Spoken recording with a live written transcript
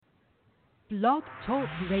Blog Talk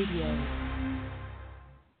Radio.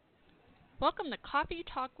 Welcome to Coffee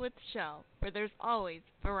Talk with Shell, where there's always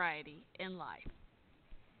variety in life.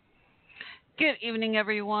 Good evening,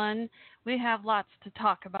 everyone. We have lots to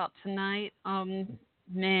talk about tonight. We're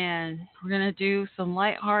going to do some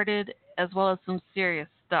lighthearted as well as some serious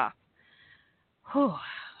stuff. Whew.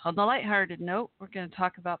 On the lighthearted note, we're going to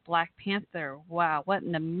talk about Black Panther. Wow, what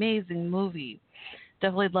an amazing movie.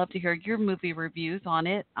 Definitely love to hear your movie reviews on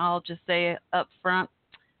it. I'll just say up front,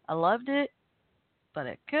 I loved it, but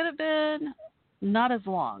it could have been not as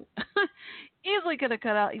long. Easily could have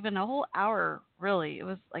cut out even a whole hour, really. It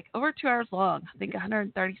was like over 2 hours long. I think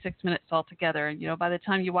 136 minutes altogether. And, by the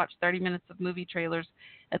time you watch 30 minutes of movie trailers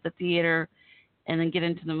at the theater and then get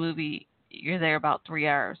into the movie, you're there about 3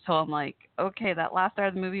 hours. So I'm like, okay, that last hour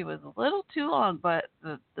of the movie was a little too long, but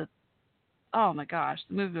oh my gosh,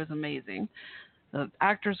 the movie was amazing. The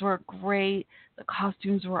actors were great. The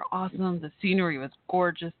costumes were awesome. The scenery was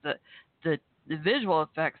gorgeous. The visual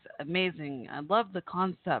effects, amazing. I love the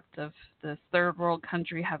concept of this third world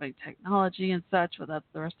country having technology and such without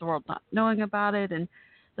the rest of the world not knowing about it. And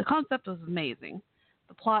the concept was amazing.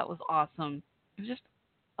 The plot was awesome. It was just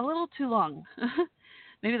a little too long.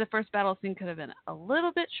 Maybe the first battle scene could have been a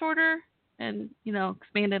little bit shorter and,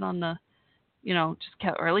 expanded on the, just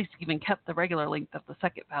kept, or at least even kept the regular length of the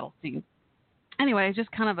second battle scene. Anyway, just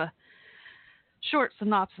kind of a short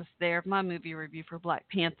synopsis there of my movie review for Black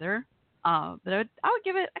Panther. But I would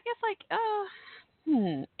give it, I guess,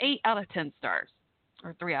 8 out of 10 stars,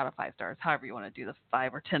 or 3 out of 5 stars, however you want to do the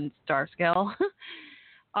 5 or 10 star scale.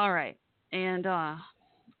 All right. And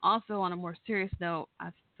also on a more serious note, I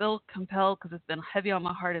feel compelled because it's been heavy on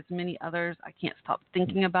my heart as many others. I can't stop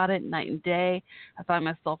thinking about it night and day. I find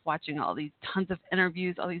myself watching all these tons of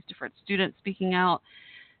interviews, all these different students speaking out,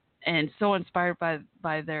 and so inspired by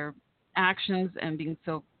their actions and being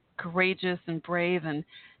so courageous and brave and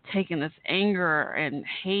taking this anger and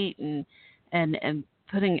hate and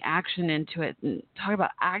putting action into it and talk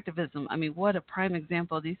about activism. I mean, what a prime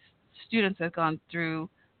example. These students have gone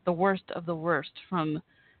through the worst of the worst from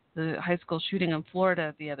the high school shooting in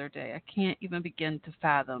Florida the other day. I can't even begin to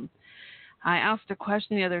fathom. I asked a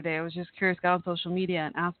question the other day. I was just curious, got on social media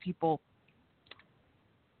and asked people,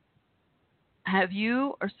 have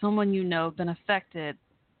you or someone you know been affected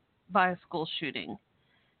by a school shooting?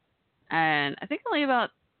 And I think only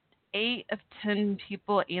about 8 of 10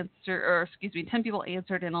 people 10 people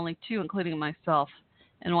answered, and only 2, including myself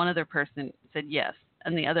and one other person, said yes,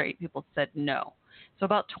 and the other 8 people said no. So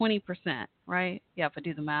about 20%, right? Yeah, if I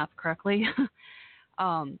do the math correctly.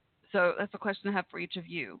 So that's a question I have for each of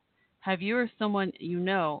you. Have you or someone you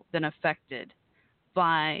know been affected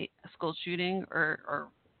by a school shooting or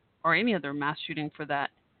any other mass shooting for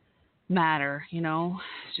that matter?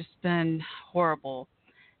 It's just been horrible.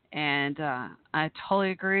 And I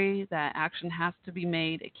totally agree that action has to be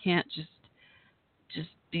made. It can't just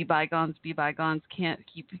be bygones. Can't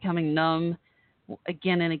keep becoming numb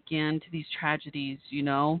again and again to these tragedies,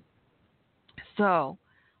 So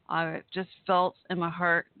I just felt in my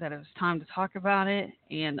heart that it was time to talk about it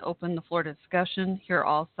and open the floor to discussion, hear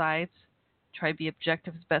all sides, try to be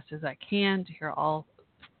objective as best as I can to hear all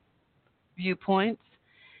viewpoints,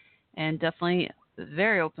 and definitely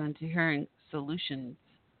very open to hearing solutions.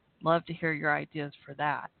 Love to hear your ideas for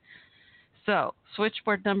that. So,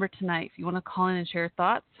 switchboard number tonight, if you want to call in and share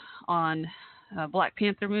thoughts on Black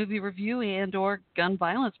Panther movie review and or gun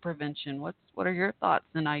violence prevention. What are your thoughts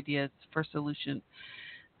and ideas for solution?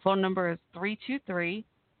 Phone number is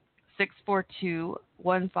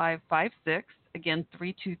 323-642-1556. Again,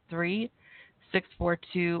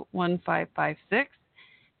 323-642-1556.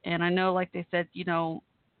 And I know, like they said,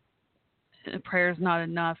 prayer is not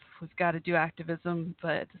enough. We've got to do activism,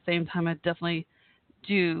 but at the same time, I definitely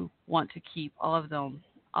do want to keep all of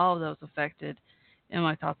those affected in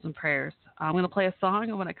my thoughts and prayers. I'm going to play a song,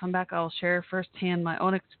 and when I come back, I'll share firsthand my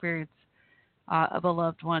own experience of a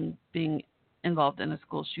loved one being involved in a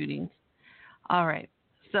school shooting. All right.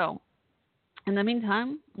 So, in the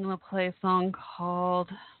meantime, I'm going to play a song called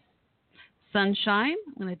Sunshine.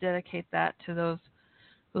 I'm going to dedicate that to those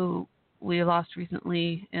who we lost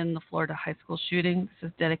recently in the Florida high school shooting. This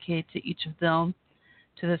is dedicated to each of them,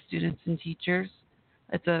 to the students and teachers.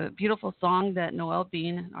 It's a beautiful song that Noelle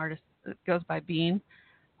Bean, an artist that goes by Bean,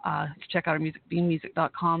 check out her music,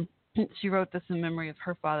 beanmusic.com. She wrote this in memory of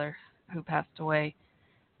her father who passed away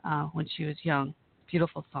when she was young.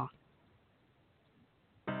 Beautiful song.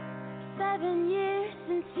 7 years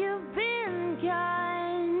since you've been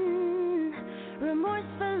gone.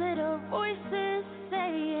 Remorseful little voices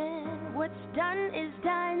saying what's done is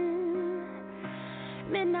done.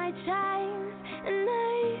 Midnight chimes and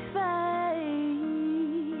I fight.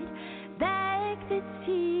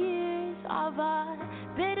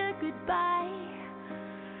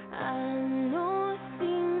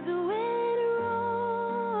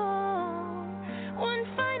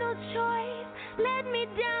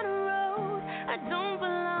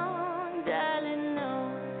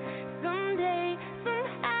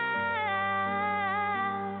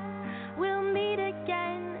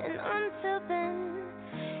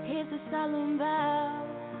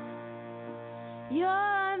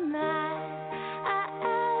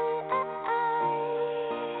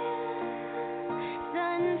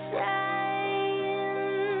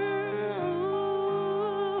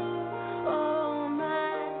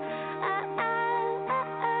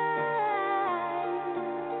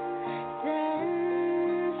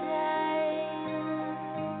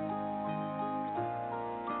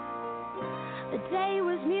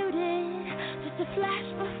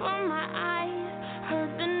 flashed before my eyes.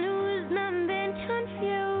 Heard the news, numb and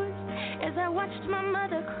confused, as I watched my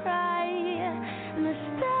mother cry. And the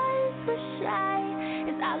stars were shy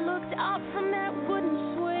as I looked up from that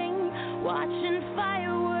wooden swing, watching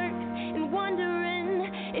fireworks and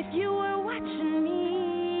wondering if you were watching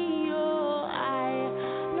me. Oh, I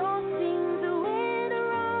know things went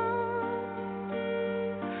wrong.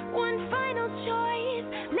 One final choice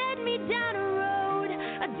led me down a road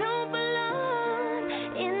I don't belong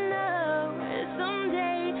in.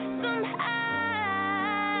 Someday, somehow,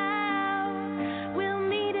 we'll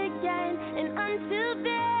meet again, and until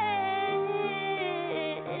then,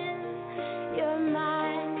 you're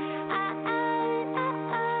mine.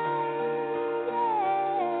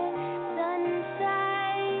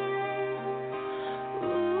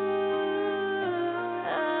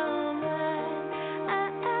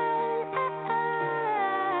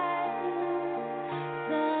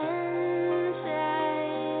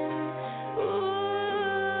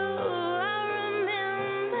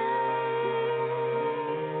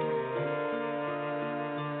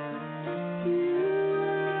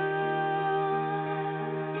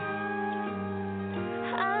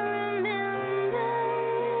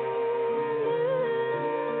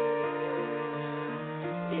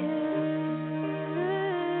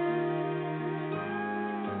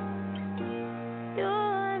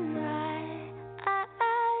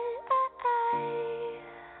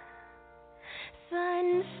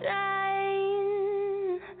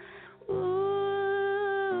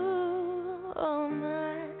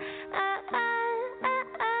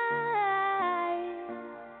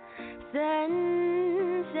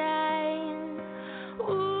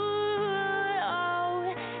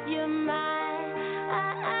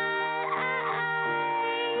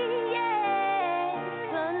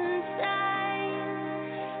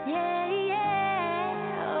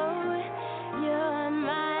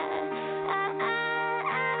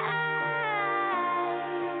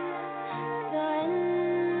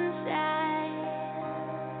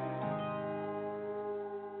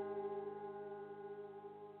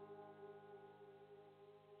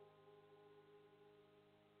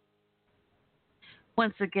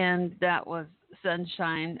 Once again, that was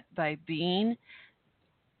Sunshine by Bean,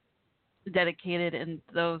 dedicated in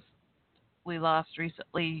those we lost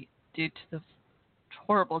recently due to the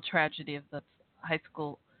horrible tragedy of the high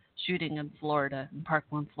school shooting in Florida, in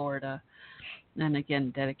Parkland, Florida. And again,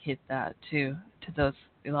 dedicate that to those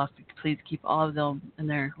we lost. Please keep all of them and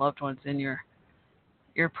their loved ones in your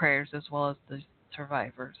prayers, as well as the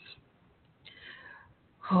survivors.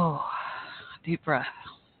 Oh, deep breath.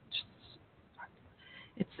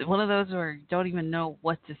 It's one of those where you don't even know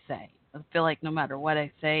what to say. I feel like no matter what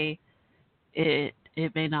I say, it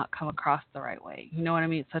may not come across the right way. You know what I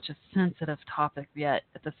mean? It's such a sensitive topic, yet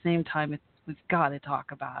at the same time, we've got to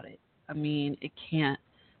talk about it. I mean, we can't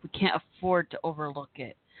afford to overlook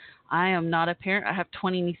it. I am not a parent. I have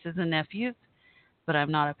 20 nieces and nephews, but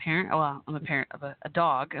I'm not a parent. Well, I'm a parent of a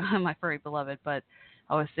dog, my furry beloved. But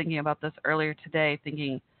I was thinking about this earlier today,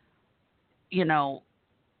 thinking, you know,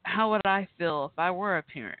 how would I feel if I were a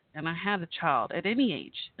parent and I had a child at any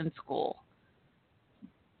age in school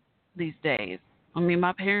these days? I mean,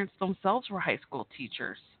 my parents themselves were high school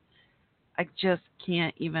teachers. I just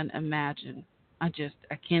can't even imagine. I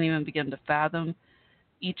can't even begin to fathom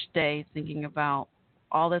each day thinking about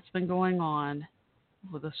all that's been going on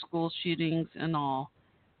with the school shootings and all,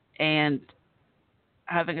 and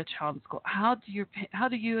having a child in school. How do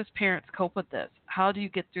you as parents cope with this? How do you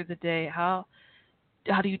get through the day? How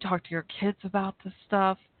do you talk to your kids about this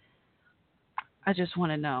stuff? I just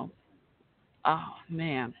want to know. Oh,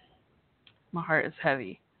 man. My heart is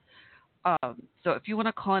heavy. So if you want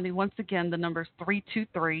to call in, once again, the number is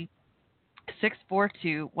 323-642-1556.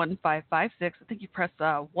 I think you press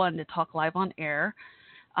 1 to talk live on air.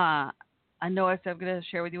 I know I said I'm going to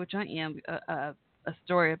share with you, which I am, a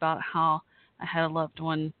story about how I had a loved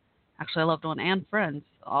one and friends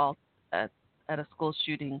all at a school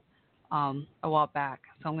shooting a while back.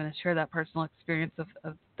 So I'm going to share that personal experience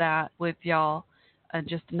of that with y'all in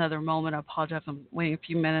just another moment. I apologize. I'm waiting a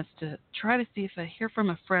few minutes to try to see if I hear from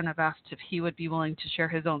a friend. I've asked if he would be willing to share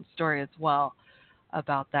his own story as well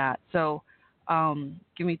about that. So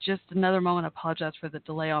give me just another moment. I apologize for the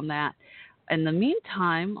delay on that. In the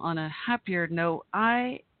meantime, on a happier note,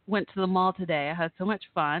 I went to the mall today. I had so much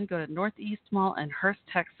fun. Go to Northeast Mall in Hurst,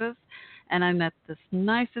 Texas, and I met this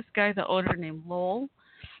nicest guy, the owner, named Lowell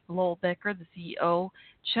Becker, the CEO.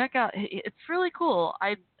 Check out, it's really cool.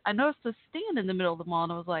 I noticed a stand in the middle of the mall,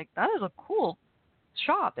 and I was like, that is a cool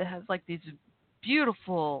shop. It has like these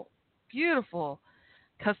beautiful, beautiful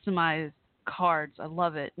customized cards. I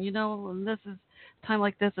love it. You know, and this is time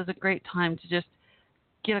like this is a great time to just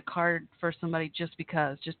get a card for somebody just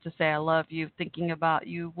because, just to say I love you, thinking about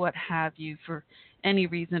you, what have you, for any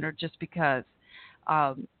reason or just because.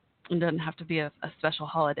 It doesn't have to be a special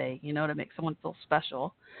holiday, to make someone feel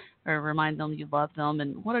special or remind them you love them.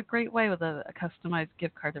 And what a great way with a customized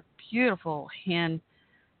gift card. They're beautiful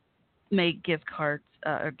handmade gift cards,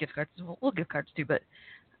 or gift cards, well, gift cards too, but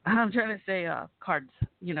I'm trying to say cards,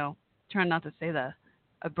 trying not to say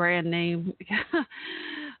a brand name.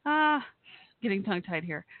 Getting tongue-tied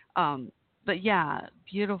here. But yeah,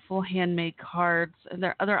 beautiful handmade cards. And there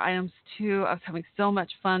are other items too. I was having so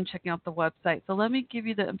much fun checking out the website. So let me give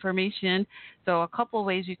you the information. So a couple of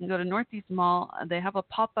ways you can go to Northeast Mall. They have a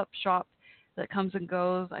pop-up shop that comes and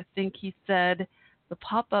goes. I think he said the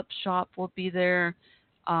pop-up shop will be there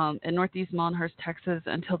in Northeast Mall in Hurst, Texas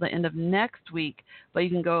until the end of next week. But you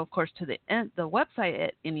can go, of course, to the website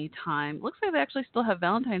at any time. Looks like they actually still have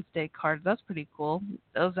Valentine's Day cards. That's pretty cool.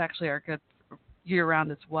 Those actually are good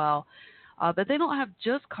year-round as well. But they don't have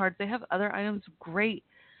just cards. They have other items, great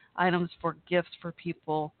items for gifts for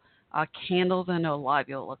people. Candles, I know a lot of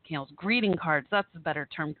people love candles. Greeting cards, that's a better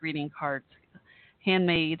term, greeting cards.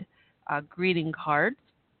 Handmade greeting cards.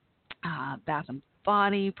 Bath and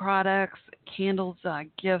body products, candles,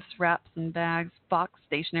 gifts, wraps and bags, box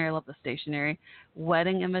stationery, I love the stationery.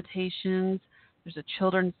 Wedding invitations. There's a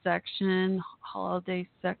children's section, holiday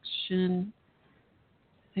section.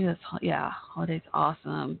 I think holiday's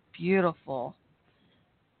awesome. Beautiful.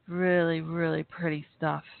 Really, really pretty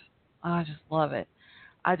stuff. I just love it.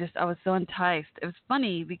 I was so enticed. It was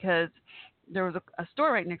funny because there was a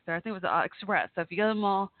store right next there. I think it was Express. So if you go to the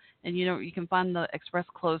mall and you can find the Express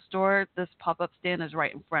clothes store, this pop-up stand is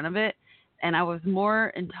right in front of it. And I was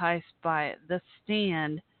more enticed by the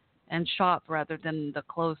stand and shop rather than the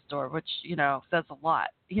clothes store, which, says a lot,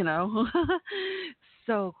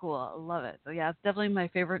 So cool. I love it. So yeah, it's definitely my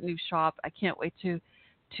favorite new shop. I can't wait to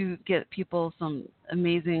get people some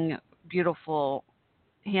amazing, beautiful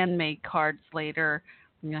handmade cards later.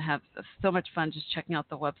 I'm going to have so much fun just checking out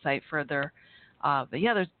the website further. But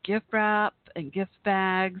yeah, there's gift wrap and gift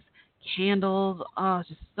bags, candles. Oh,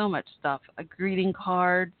 just so much stuff. Greeting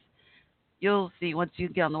cards. You'll see once you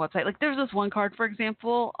get on the website. Like there's this one card, for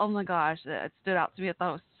example. Oh my gosh, it stood out to me. I thought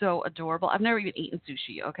it was so adorable. I've never even eaten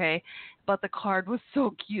sushi, okay? But the card was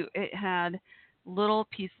so cute. It had little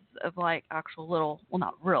pieces of like actual little, well,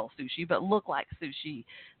 not real sushi, but look like sushi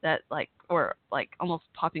that or almost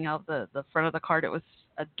popping out the front of the card. It was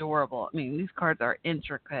adorable. I mean, these cards are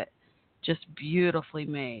intricate, just beautifully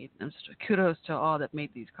made. And just kudos to all that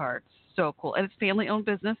made these cards. So cool. And it's family-owned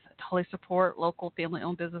business. I totally support local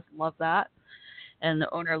family-owned business. Love that. And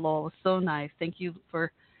the owner, Lowell, was so nice. Thank you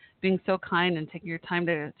for being so kind and taking your time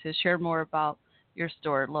to share more about your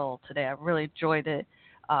store, Lowell, today. I really enjoyed it.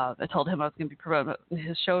 I told him I was going to be promoting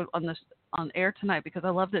his show on air tonight because I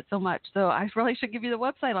loved it so much. So I really should give you the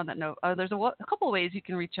website on that note. There's a couple of ways you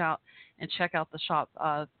can reach out and check out the shop.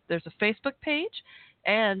 There's a Facebook page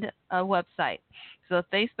and a website. So the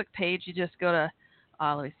Facebook page, you just go to,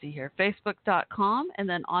 let me see here, facebook.com and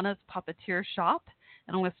then Anna's Puppeteer Shop.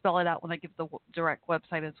 And I'm going to spell it out when I give the direct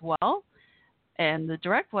website as well. And the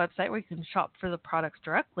direct website where you can shop for the products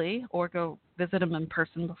directly or go visit them in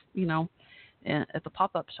person, at the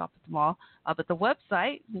pop-up shop at the mall. But the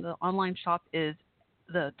website, the online shop, is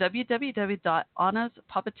the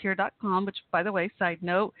www.annaspuppeteer.com, which, by the way, side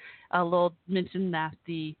note, Lowell mentioned that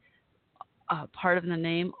the part of the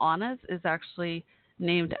name Anna's is actually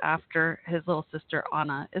named after his little sister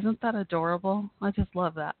Anna. Isn't that adorable? I just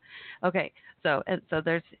love that. Okay, so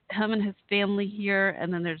there's him and his family here,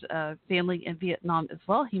 and then there's a family in Vietnam as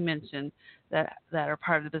well. He mentioned that are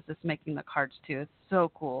part of the business making the cards too. It's so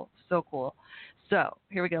cool, so cool. So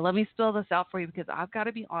here we go. Let me spell this out for you because I've got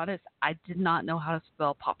to be honest. I did not know how to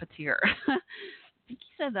spell puppeteer. I think he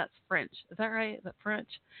said that's French. Is that right? Is that French?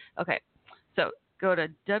 Okay. So go to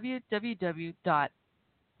www.ANASPAPETERIE.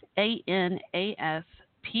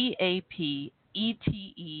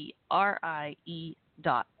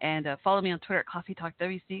 And follow me on Twitter at Coffee Talk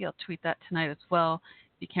WC. I'll tweet that tonight as well.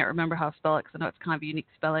 If you can't remember how to spell it, because I know it's kind of a unique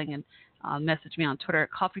spelling, and message me on Twitter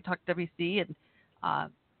at Coffee Talk WC and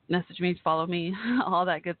message me, follow me, all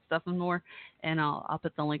that good stuff and more. And I'll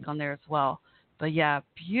put the link on there as well. But yeah,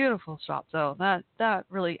 beautiful shop. So that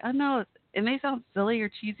really, I know it may sound silly or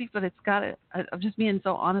cheesy, but it's got it. I'm just being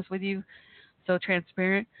so honest with you, so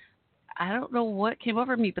transparent. I don't know what came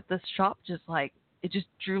over me, but this shop just it just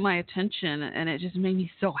drew my attention, and it just made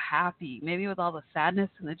me so happy. Maybe with all the sadness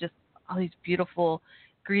and all these beautiful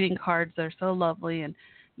greeting cards that are so lovely, and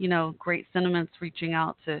great sentiments reaching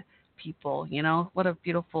out to people. What a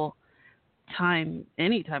beautiful time,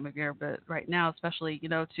 any time of year, but right now, especially,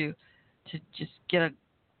 to just get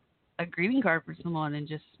a greeting card for someone and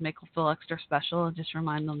just make them feel extra special and just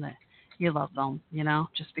remind them that you love them,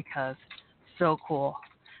 just because. So cool.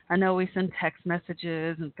 I know we send text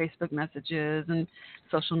messages and Facebook messages and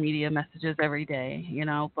social media messages every day,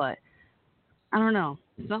 but I don't know.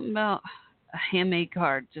 Something about a handmade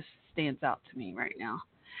card just stands out to me right now.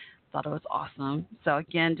 Thought it was awesome. So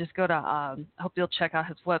again, just go to, I hope you'll check out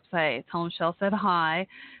his website. Tell him Shell said hi.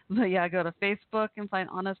 But yeah, go to Facebook and find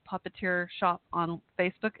Honest Puppeteer Shop on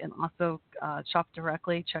Facebook, and also shop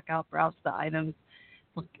directly. Browse the items.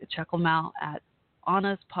 Check them out at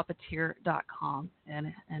honestpuppeteer.com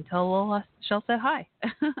and tell Shell said hi.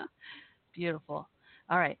 Beautiful.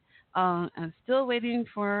 All right. I'm still waiting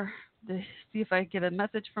to see if I get a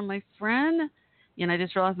message from my friend. And I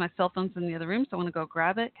just realized my cell phone's in the other room, so I want to go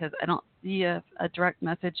grab it because I don't see a direct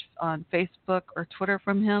message on Facebook or Twitter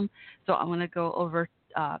from him. So I'm going to go over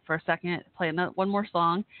for a second, play one more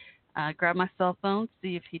song, grab my cell phone,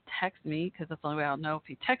 see if he texts me, because that's the only way I'll know if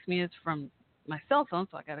he texts me is from my cell phone,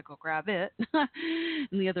 so I got to go grab it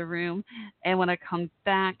in the other room. And when I come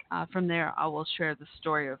back from there, I will share the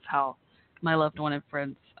story of how my loved one and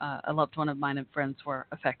friends, a loved one of mine and friends, were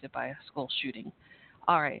affected by a school shooting.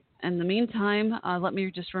 All right. In the meantime, let me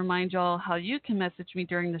just remind y'all how you can message me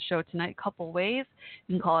during the show tonight. A couple ways.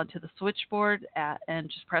 You can call into the switchboard and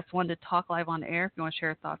just press 1 to talk live on air if you want to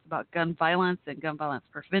share thoughts about gun violence and gun violence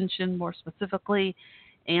prevention more specifically,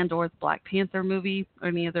 and or the Black Panther movie or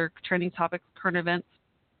any other trending topics, current events,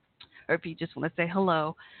 or if you just want to say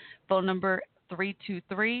hello. Phone number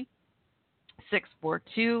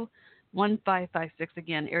 323-642-1556.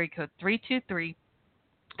 Again, area code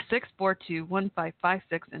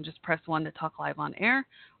 323-642-1556, and just press 1 to talk live on air,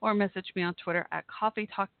 or message me on Twitter at Coffee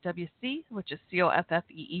Talk WC, which is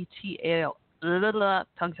COFFEETAL.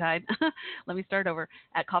 Tongue-tied. Let me start over.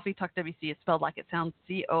 At Coffee Talk WC. It's spelled like it sounds,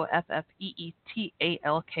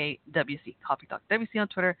 COFFEETALKWC. Coffee Talk WC on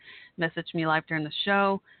Twitter. Message me live during the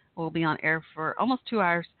show. We'll be on air for almost 2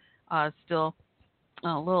 hours. Still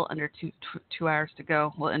a little under two hours to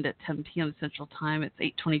go. We'll end at 10 p.m. Central Time. It's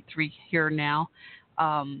 8:23 here now.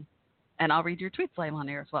 And I'll read your tweets live on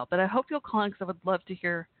air as well. But I hope you'll call in because I would love to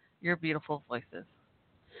hear your beautiful voices.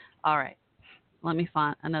 All right. Let me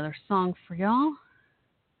find another song for y'all.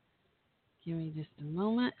 Give me just a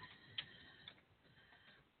moment.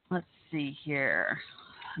 Let's see here.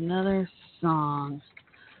 Another song.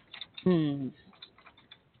 Okay.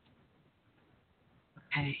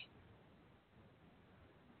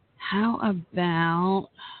 How about...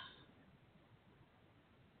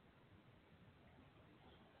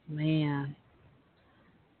 Man.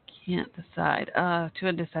 Can't decide. Too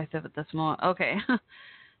indecisive at this moment. Okay.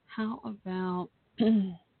 How about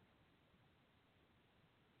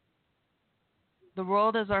The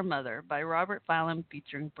World is Our Mother by Robert Fallon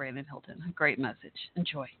featuring Brandon Hilton. A great message.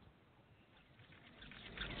 Enjoy.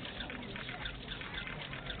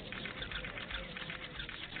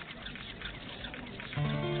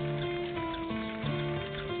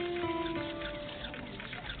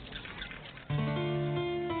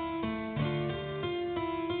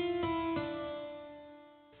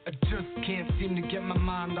 I just can't seem to get my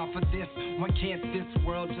mind off of this. Why can't this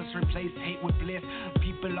world just replace hate with bliss?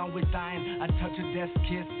 People always dying, I touch a death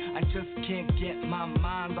kiss. I just can't get my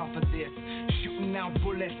mind off of this. Shooting out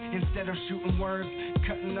bullets instead of shooting words.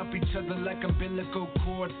 Cutting up each other like umbilical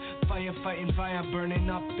cords. Fire fighting fire, burning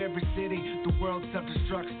up every city. The world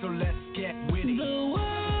self-destructs, so let's get witty. The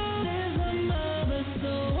world is a mother,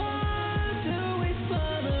 so why do we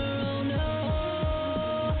smother? Oh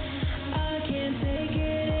no, I can't take it.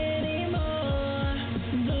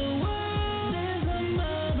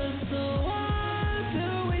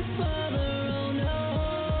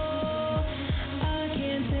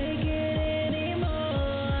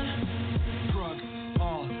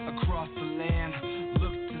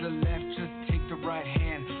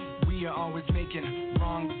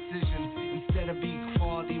 Wrong decisions. Instead of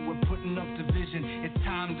equality, we're putting up division. It's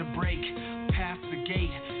time to break past the gate.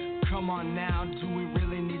 Come on now, do we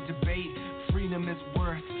really need debate? Freedom is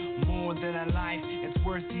worth more than a life. It's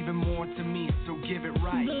worth even more to me, so give it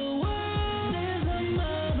right. The world is a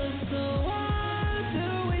mother, so why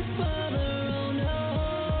do we smother? Oh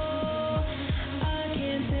no, I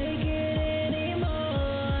can't take it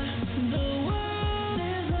anymore. The world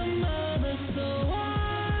is a mother, so why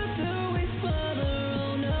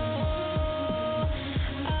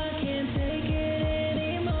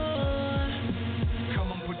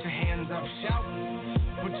shout,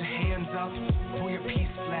 put your hands up, pull your peace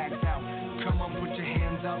flags out. Come on, put your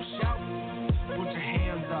hands up, shout, put your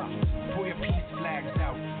hands up, pull your peace flags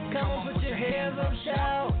out. Come on, put your hands up,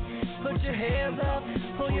 shout. Put your hands up,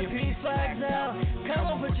 pull your peace flags out. Come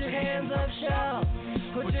on, put your hands up, shout.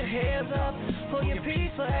 Put your hands up, pull your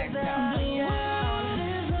peace flags out. The world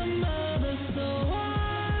is a mother, so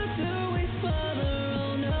why do we father?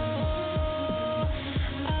 Oh no,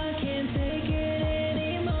 I can't take it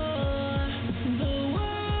anymore. The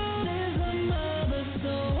world is a mother,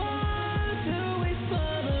 so why do we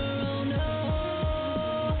father? Oh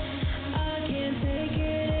no, I can't take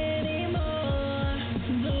it anymore.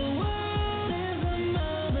 The world is a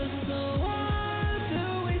mother, so why do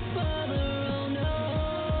we father? Oh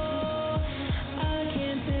no, I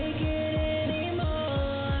can't take it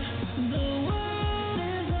anymore. The world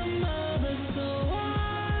is a mother, so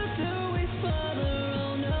why do we father?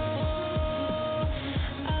 Oh no,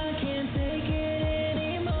 I can't take it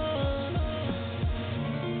anymore.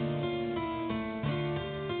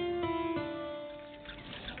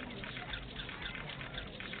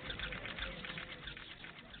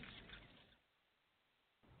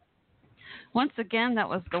 Once again, that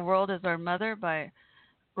was The World is Our Mother by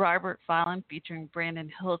Robert Fallon featuring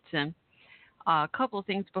Brandon Hilton. A couple of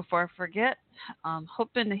things before I forget.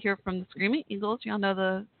 Hoping to hear from the Screaming Eagles. Y'all know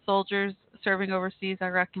the soldiers serving overseas,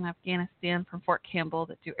 Iraq and Afghanistan from Fort Campbell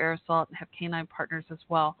that do air assault and have canine partners as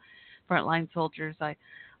well. Frontline soldiers. I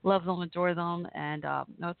love them, adore them. And no,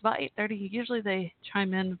 it's about 8:30. Usually they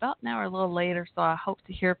chime in about an hour a little later, so I hope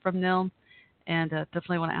to hear from them. And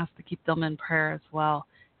definitely want to ask to keep them in prayer as well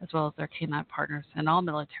as their canine partners and all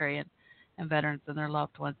military and veterans and their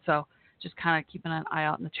loved ones. So just kind of keeping an eye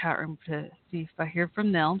out in the chat room to see if I hear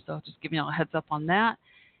from them. So just giving you a heads up on that.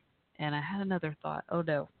 And I had another thought. Oh,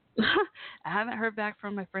 no. I haven't heard back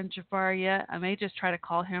from my friend Jabbar yet. I may just try to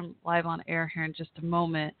call him live on air here in just a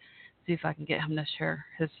moment, see if I can get him to share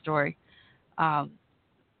his story. And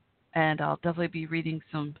I'll definitely be reading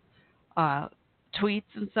some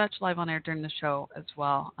tweets and such live on air during the show as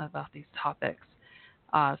well about these topics.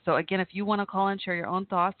 So, again, if you want to call and share your own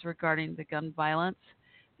thoughts regarding the gun violence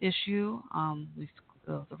issue,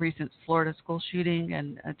 the recent Florida school shooting,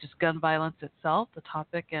 and just gun violence itself, the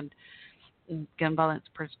topic, and gun violence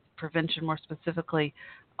prevention more specifically,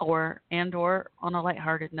 or on a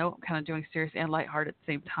lighthearted note, kind of doing serious and lighthearted at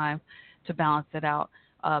the same time to balance it out.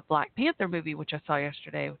 Black Panther movie, which I saw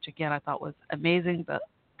yesterday, which, again, I thought was amazing, but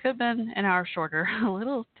could have been an hour shorter, a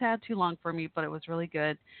little tad too long for me, but it was really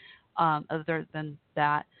good. Other than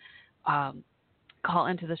that, call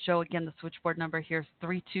into the show. Again, the switchboard number here is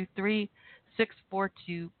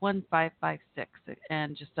 323-642-1556.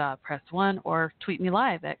 And just press 1 or tweet me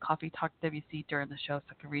live at Coffee Talk WC during the show so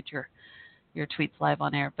I can read your tweets live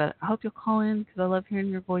on air. But I hope you'll call in because I love hearing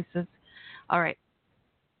your voices. All right.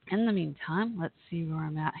 In the meantime, let's see where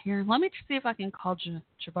I'm at here. Let me see if I can call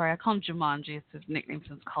Jabari. I call him Jumanji. It's his nickname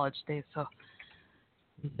since college days. So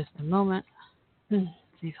in just a moment. See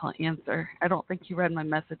if he'll answer. I don't think he read my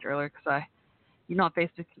message earlier because on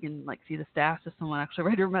Facebook you can see the stats if someone actually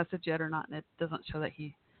read your message yet or not, and it doesn't show that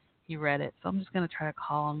he read it. So I'm just going to try to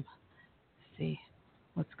call him, see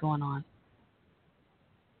what's going on.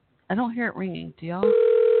 I don't hear it ringing. Do y'all?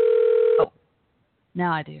 Oh,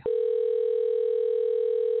 now I do.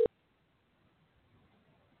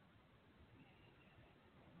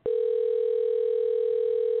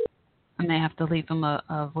 I may have to leave him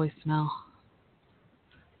a voicemail.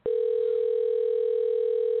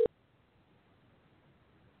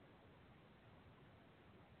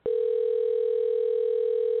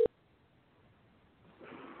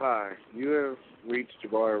 Hi, you have reached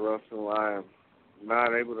Jabari Russell. I am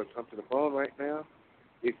not able to come to the phone right now.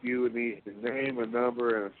 If you would need a name, a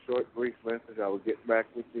number, and a short, brief message, I will get back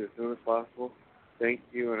with you as soon as possible. Thank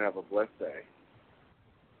you and have a blessed day.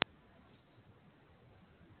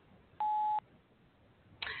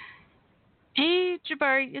 Hey,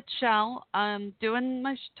 Jabari, it's Shell. I'm doing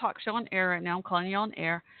my talk show on air right now. I'm calling you on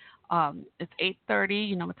air. It's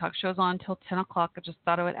 8:30. My talk show's on until 10 o'clock. I just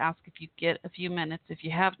thought I would ask if you get a few minutes, if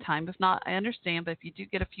you have time. If not, I understand. But if you do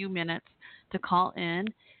get a few minutes to call in,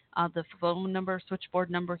 the phone number, switchboard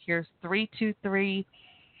number here is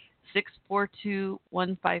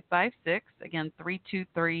 323-642-1556. Again,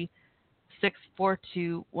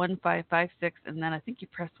 323-642-1556. And then I think you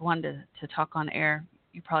press 1 to talk on air.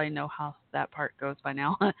 You probably know how that part goes by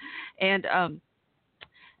now. And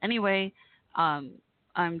anyway,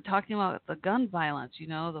 I'm talking about the gun violence,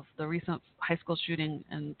 the recent high school shooting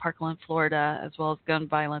in Parkland, Florida, as well as gun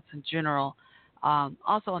violence in general.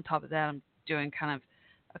 Also, on top of that, I'm doing kind of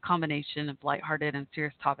a combination of lighthearted and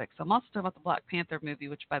serious topics. I'm also talking about the Black Panther movie,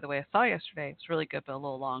 which, by the way, I saw yesterday. It was really good, but a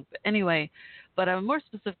little long. But anyway, I more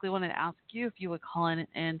specifically wanted to ask you if you would call in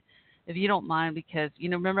and if you don't mind, because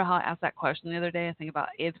remember how I asked that question the other day? I think about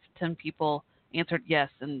 8 of 10 people answered yes,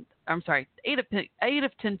 and I'm sorry, 8 of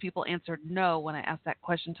 10 people answered no when I asked that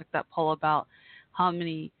question. Took that poll about how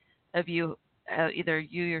many of you, either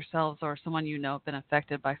you yourselves or someone have been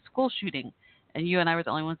affected by school shooting, and you and I were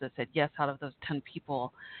the only ones that said yes out of those 10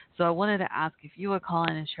 people. So I wanted to ask if you would call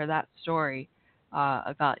in and share that story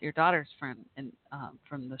about your daughter's friend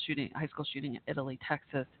from the high school shooting in Italy,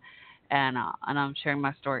 Texas, and I'm sharing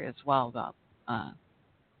my story as well about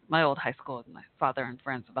my old high school with my father and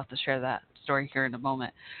friends. About to share that story here in a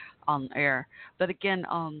moment on air. But again,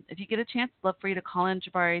 if you get a chance, love for you to call in,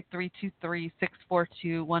 Jabari,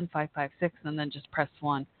 323-642-1556, and then just press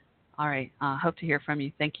 1. All right. Hope to hear from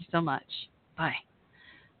you. Thank you so much. Bye.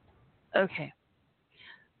 Okay.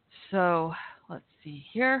 So let's see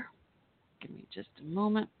here. Give me just a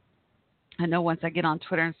moment. I know once I get on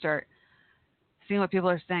Twitter and start seeing what people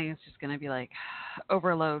are saying, it's just going to be like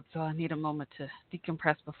overload. So I need a moment to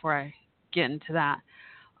decompress before I get into that.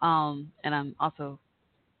 And I'm also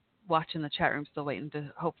watching the chat room, still waiting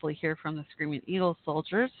to hopefully hear from the Screaming Eagle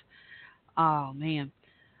soldiers. Oh, man.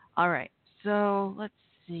 All right. So let's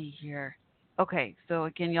see here. Okay. So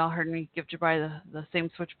again, y'all heard me give Jabari the same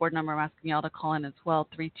switchboard number. I'm asking y'all to call in as well,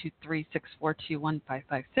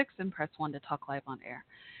 323-642-1556, and press 1 to talk live on air.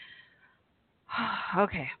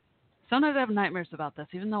 Okay. Sometimes I have nightmares about this,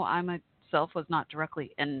 even though I myself was not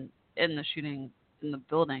directly in the shooting in the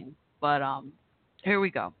building. But here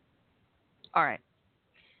we go. All right.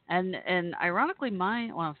 And ironically, I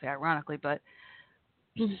don't say ironically, but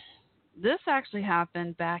this actually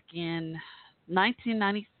happened back in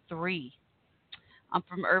 1993. I'm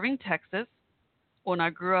from Irving, Texas. When I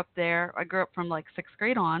grew up there, I grew up from like 6th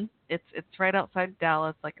grade on. It's right outside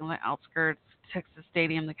Dallas, like in the outskirts. Texas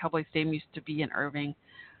Stadium, the Cowboy Stadium, used to be in Irving.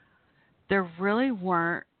 There really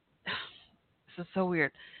weren't. This is so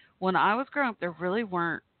weird. When I was growing up, there really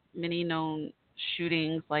weren't many known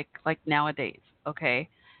shootings like nowadays. Okay.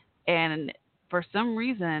 And for some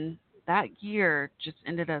reason, that year just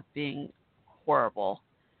ended up being horrible.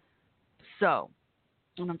 So,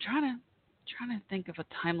 and I'm trying to think of a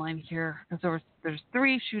timeline here, because there's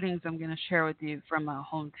 3 shootings I'm going to share with you from my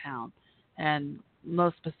hometown, and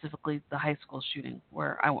most specifically the high school shooting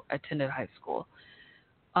where I attended high school.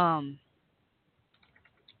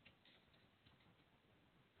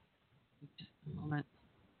 Just a moment.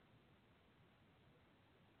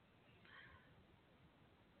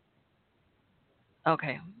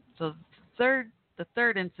 Okay, so the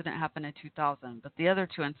third incident happened in 2000, but the other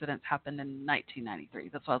 2 incidents happened in 1993.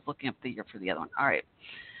 That's why I was looking up the year for the other one. All right.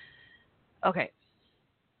 Okay.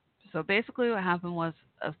 So basically what happened was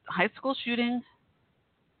a high school shooting,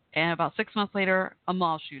 and about 6 months later, a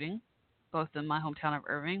mall shooting, both in my hometown of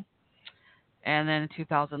Irving. And then in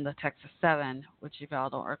 2000, the Texas 7, which if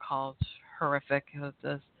y'all don't recall, is horrific. It was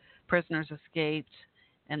the prisoners escaped,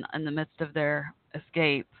 and in the midst of their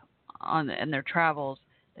escape in their travels,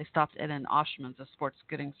 they stopped at an Oshman's, a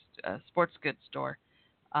sporting goods store,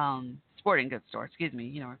 excuse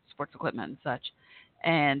me, sports equipment and such.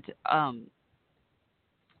 And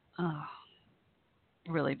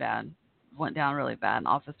really bad. Went down really bad. An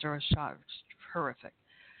officer was shot. Horrific.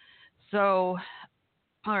 So,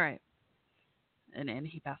 all right. And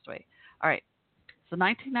he passed away. All right. So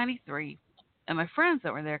 1993, and my friends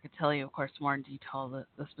that were there could tell you, of course, more in detail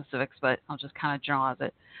the specifics, but I'll just kind of generalize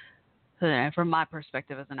it from my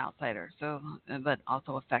perspective as an outsider. So, but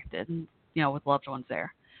also affected, with loved ones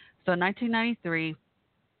there. So 1993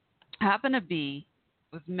 happened to be,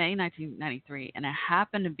 it was May 1993, and it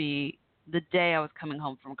happened to be the day I was coming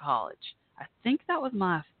home from college. I think that was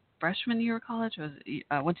my freshman year of college.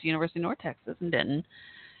 I went to University of North Texas and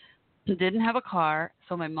didn't have a car,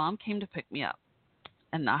 so my mom came to pick me up.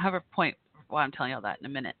 And I'll have a point why I'm telling you all that in a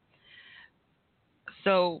minute.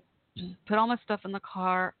 So put all my stuff in the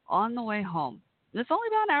car on the way home. It's only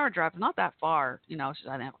about an hour drive. It's not that far, I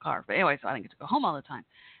didn't have a car. But anyway, so I didn't get to go home all the time.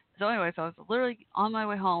 So anyway, so I was literally on my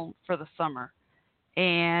way home for the summer.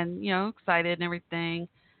 And, excited and everything.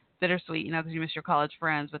 Bittersweet, because you miss your college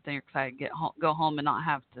friends, but then you're excited to go home and not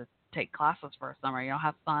have to take classes for a summer.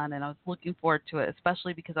 Have fun. And I was looking forward to it,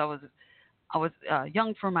 especially because I was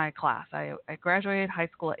young for my class. I graduated high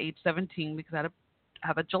school at age 17 because I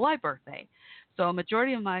have a July birthday. So a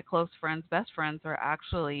majority of my close friends, best friends,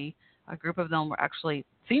 a group of them were actually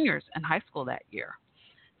seniors in high school that year.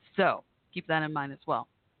 So keep that in mind as well.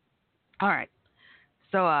 All right.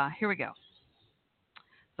 So here we go.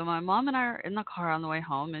 So my mom and I are in the car on the way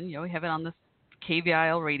home, and we have it on this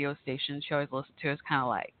KVIL radio station. She always listens to. It's kind of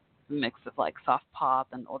like a mix of like soft pop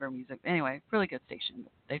and older music. Anyway, really good station.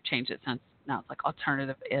 They've changed it since. Now it's like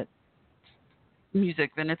alternative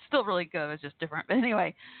music, then it's still really good. It's just different. But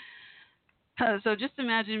anyway, so just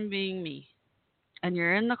imagine being me, and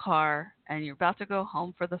you're in the car, and you're about to go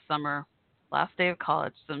home for the summer, last day of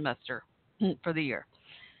college semester for the year,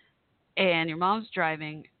 and your mom's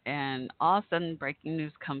driving, and all of a sudden breaking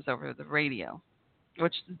news comes over the radio,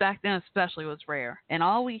 which back then especially was rare, and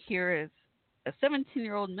all we hear is a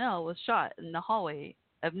 17-year-old male was shot in the hallway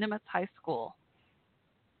of Nimitz High School.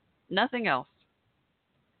 Nothing else.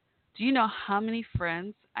 Do you know how many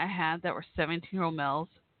friends I had that were 17-year-old males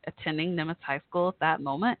attending Nimitz High School at that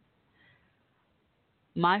moment?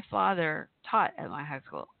 My father taught at my high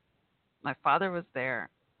school. My father was there.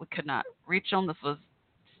 We could not reach him. This was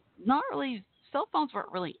not really, cell phones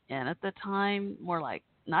weren't really in at the time. More like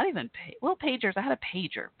not even, pagers. I had a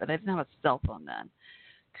pager, but I didn't have a cell phone then.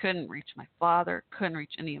 Couldn't reach my father. Couldn't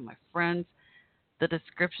reach any of my friends. The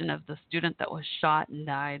description of the student that was shot and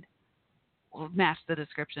died matched the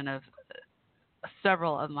description of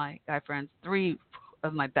several of my guy friends, 3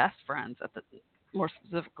 of my best friends, more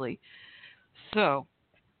specifically. So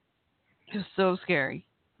it was so scary.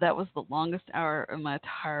 That was the longest hour of my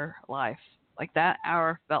entire life. Like that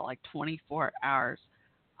hour felt like 24 hours.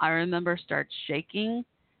 I remember start shaking,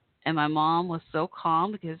 and my mom was so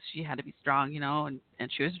calm because she had to be strong,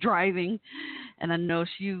 and she was driving. And I know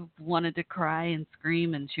she wanted to cry and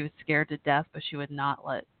scream, and she was scared to death, but she would not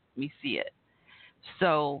let me see it.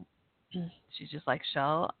 So she's just like,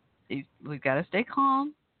 Shell, we've got to stay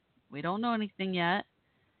calm. We don't know anything yet.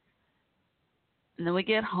 And then we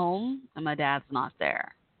get home, and my dad's not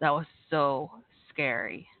there. That was so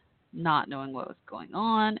scary, not knowing what was going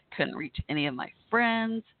on. Couldn't reach any of my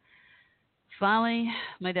friends. Finally,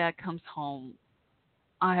 my dad comes home.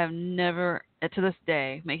 I have never, to this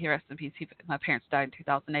day, may he rest in peace, my parents died in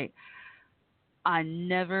 2008. I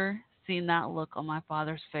never seen that look on my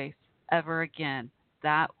father's face ever again.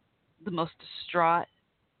 That, the most distraught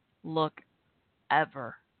look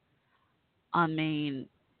ever. I mean,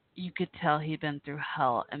 you could tell he'd been through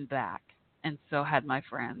hell and back, and so had my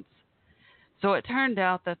friends. So it turned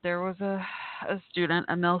out that there was a student,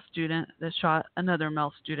 a male student, that shot another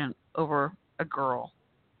male student over a girl.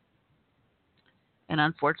 And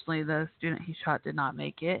unfortunately, the student he shot did not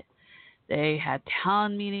make it. They had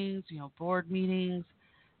town meetings, board meetings,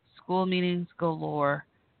 school meetings galore.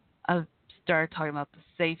 I started talking about the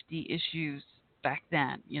safety issues back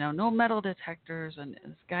then. No metal detectors, and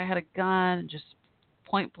this guy had a gun and just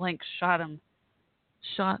point blank shot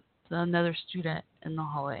another student in the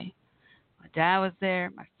hallway. My dad was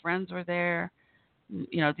there. My friends were there.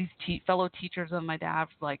 These fellow teachers of my dad,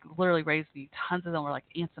 literally raised me. Tons of them were like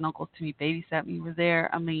aunts and uncles to me, babysat me, were there.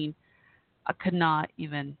 I mean, I could not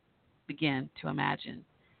even begin to imagine.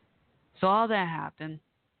 So all that happened.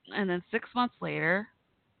 And then 6 months later,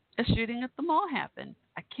 a shooting at the mall happened.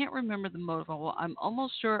 I can't remember the motive. I'm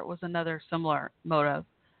almost sure it was another similar motive.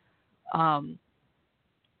 And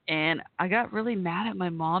I got really mad at my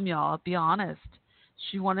mom, y'all. I'll be honest.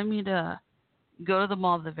 She wanted me to go to the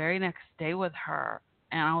mall the very next day with her.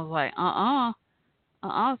 And I was like,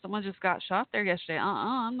 someone just got shot there yesterday.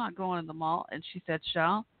 I'm not going to the mall. And she said,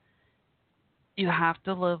 Shell, you have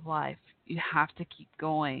to live life. You have to keep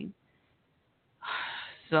going.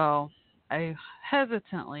 So I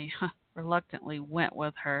hesitantly, reluctantly went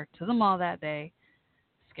with her to the mall that day,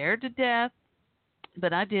 scared to death,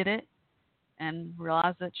 but I did it and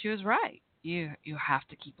realized that she was right. You have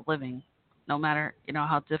to keep living, no matter,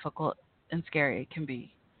 how difficult and scary it can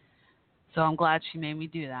be. So I'm glad she made me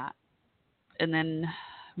do that. And then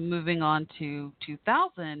moving on to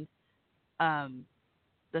 2000,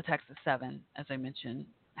 the Texas 7, as I mentioned,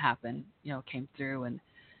 happened, came through, and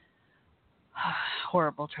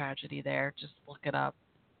horrible tragedy there. Just look it up.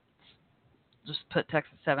 Just put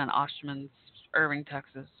Texas 7, Oshman's, Irving,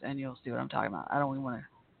 Texas, and you'll see what I'm talking about. I don't even want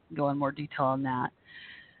to go in more detail on that.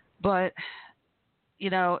 But,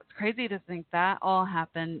 it's crazy to think that all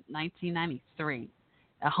happened 1993.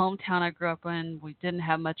 A hometown I grew up in, we didn't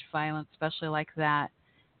have much violence, especially like that.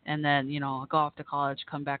 And then, I'll go off to college,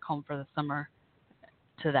 come back home for the summer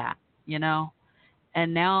to that,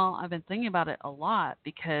 And now I've been thinking about it a lot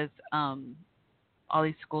because all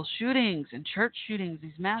these school shootings and church shootings,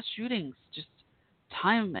 these mass shootings, just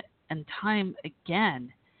time and time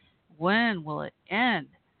again. When will it end?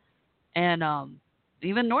 And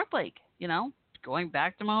even Northlake, going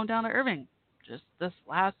back to my hometown of Irving, just this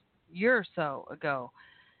last year or so ago,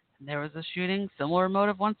 and there was a shooting, similar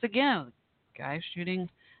motive once again. Guy shooting,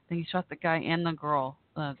 I think he shot the guy and the girl,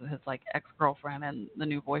 his ex-girlfriend and the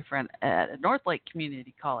new boyfriend at Northlake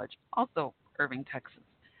Community College, also Irving, Texas.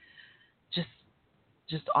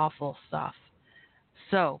 Just awful stuff.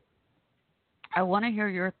 So I want to hear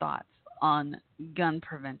your thoughts on gun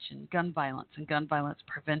prevention, gun violence, and gun violence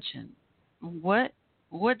prevention. What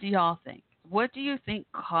do y'all think? What do you think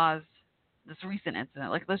caused this recent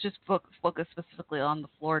incident? Like, let's just focus specifically on the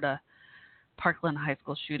Florida Parkland High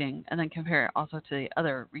School shooting, and then compare it also to the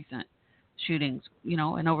other recent shootings,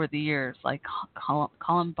 and over the years, like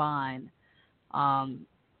Columbine,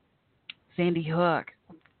 Sandy Hook.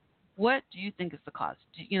 What do you think is the cause?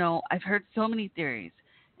 I've heard so many theories,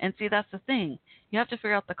 and see, that's the thing. You have to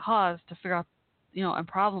figure out the cause to figure out, a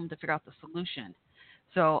problem to figure out the solution.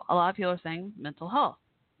 So a lot of people are saying mental health.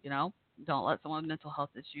 Don't let someone with mental health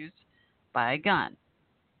issues buy a gun.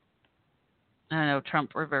 And I know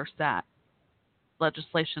Trump reversed that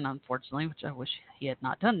legislation, unfortunately, which I wish he had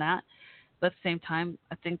not done that. But at the same time,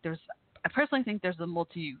 I personally think there's a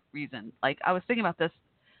multi-reason. Like, I was thinking about this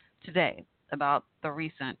today, about the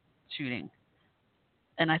recent shooting.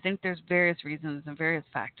 And I think there's various reasons and various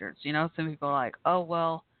factors. Some people are like, oh,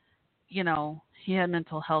 well, he had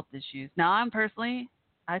mental health issues. Now,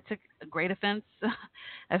 I took a great offense.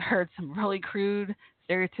 I've heard some really crude,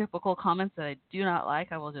 stereotypical comments that I do not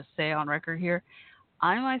like. I will just say on record here.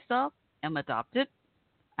 I myself am adopted.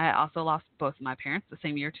 I also lost both of my parents the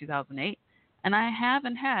same year, 2008. And I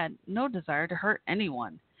haven't had no desire to hurt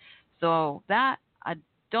anyone. So that I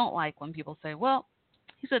don't like when people say, well,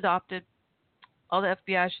 he's adopted. All the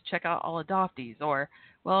FBI should check out all adoptees. Or,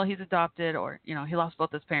 well, he's adopted. Or, he lost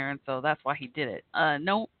both his parents, so that's why he did it.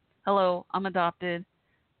 No, hello, I'm adopted.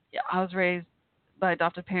 I was raised by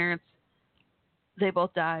adopted parents. They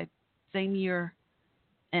both died same year.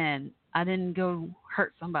 And I didn't go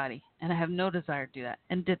hurt somebody. And I have no desire to do that.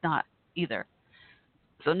 And did not either.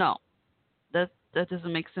 So, no, that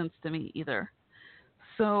doesn't make sense to me either.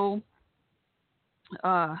 So,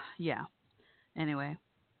 yeah. Anyway.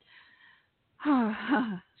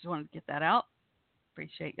 Just wanted to get that out.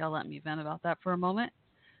 Appreciate y'all letting me vent about that for a moment.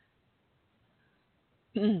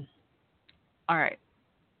 All right.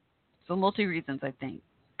 So multi-reasons, I think,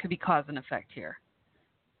 could be cause and effect here.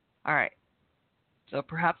 All right. So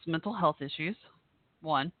perhaps mental health issues.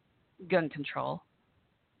 1, gun control.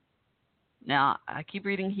 Now, I keep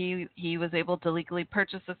reading he was able to legally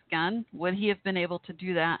purchase this gun. Would he have been able to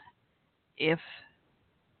do that if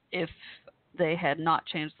they had not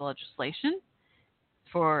changed the legislation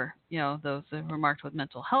for, those that were marked with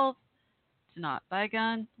mental health to not buy a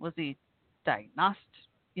gun? Was he diagnosed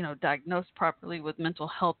properly with mental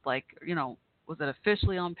health? Like, was it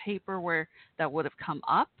officially on paper where that would have come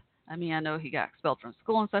up? I mean, I know he got expelled from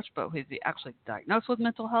school and such, but was he actually diagnosed with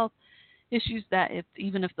mental health issues that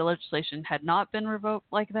even if the legislation had not been revoked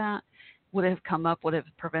like that, would have come up, would have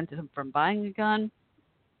prevented him from buying a gun?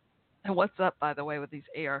 And what's up, by the way, with these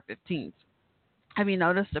AR-15s? Have you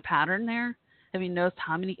noticed a pattern there? Have you noticed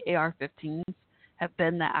how many AR-15s have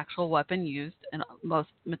been the actual weapon used in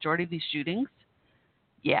majority of these shootings?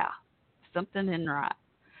 Yeah, something isn't right.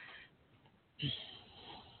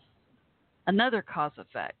 Another cause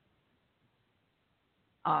effect.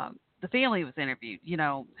 The family was interviewed.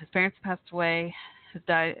 His parents passed away. His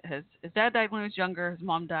dad died when he was younger. His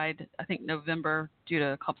mom died, I think, November due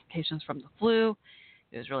to complications from the flu.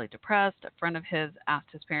 He was really depressed. A friend of his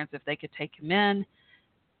asked his parents if they could take him in.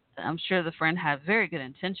 I'm sure the friend had very good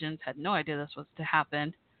intentions, had no idea this was to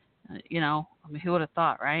happen. Who would have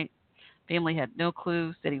thought, right? Family had no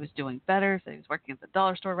clue, said he was doing better, said he was working at the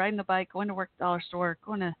dollar store, riding the bike, going to work at the dollar store,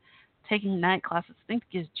 taking night classes, I think to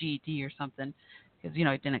get his GED or something, because,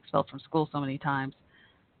 he'd been expelled from school so many times.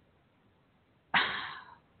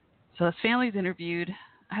 So his family's interviewed.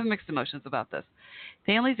 I have mixed emotions about this.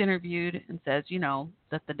 Family's interviewed and says,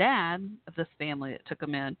 that the dad of this family that took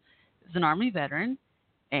him in is an Army veteran,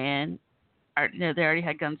 and they already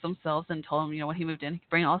had guns themselves, and told him, when he moved in, he could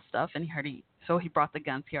bring all his stuff, and he brought the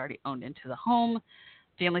guns he already owned into the home.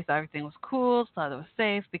 Family thought everything was cool, thought it was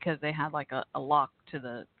safe because they had like a lock to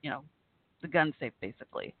the, the gun safe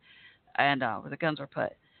basically, and where the guns were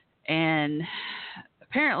put. And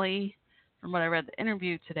apparently, from what I read the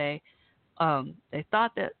interview today, they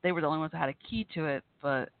thought that they were the only ones that had a key to it,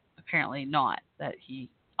 but apparently not, that he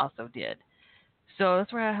also did. So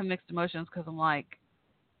that's where I have mixed emotions, because I'm like,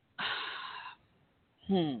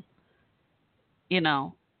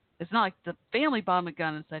 it's not like the family bought him a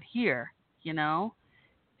gun and said, here,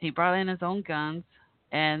 he brought in his own guns,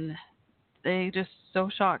 and they just so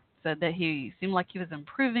shocked, said that he seemed like he was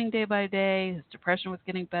improving day by day. His depression was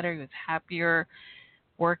getting better. He was happier,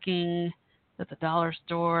 working at the dollar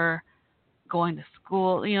store, going to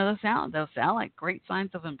school. Those sound like great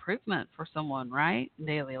signs of improvement for someone, right, in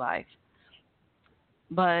daily life.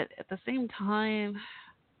 But at the same time,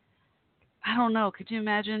 I don't know. Could you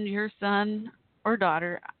imagine your son or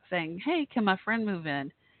daughter saying, hey, can my friend move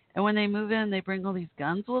in? And when they move in, they bring all these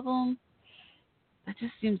guns with them. That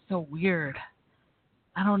just seems so weird.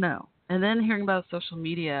 I don't know. And then hearing about social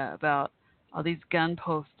media, about all these gun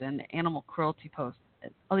posts and animal cruelty posts,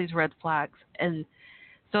 all these red flags. And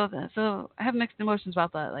so I have mixed emotions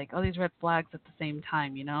about that, like all these red flags at the same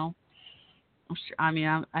time, you know? I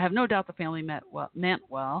have no doubt the family meant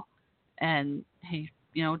well, and he,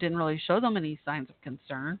 didn't really show them any signs of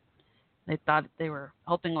concern. They thought they were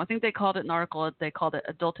helping. I think they called it an article. They called it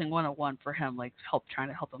Adulting 101 for him, like trying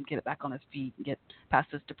to help him get it back on his feet and get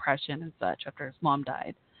past his depression and such after his mom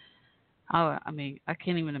died. I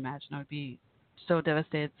can't even imagine. I would be so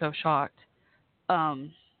devastated, so shocked.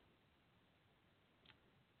 And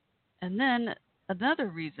then another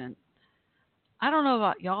reason, I don't know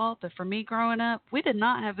about y'all, but for me growing up, we did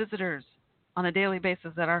not have visitors on a daily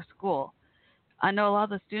basis at our school. I know a lot of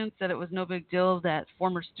the students said it was no big deal that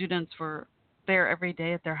former students were there every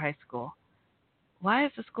day at their high school. Why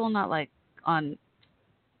is the school not like on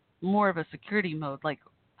more of a security mode? Like,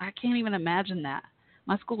 I can't even imagine that.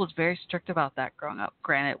 My school was very strict about that growing up.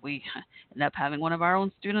 Granted, we ended up having one of our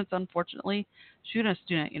own students, unfortunately, shoot a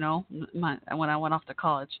student, when I went off to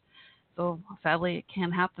college. So sadly, it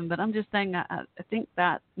can happen. But I'm just saying, I think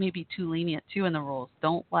that may be too lenient too in the rules.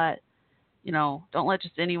 Don't let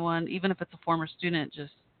just anyone, even if it's a former student,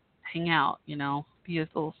 just hang out. Be a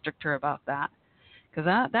little stricter about that. Because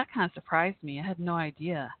that kind of surprised me. I had no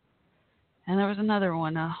idea. And there was another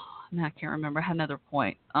one. I can't remember. I had another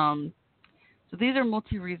point. So these are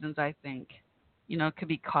multi-reasons, I think, could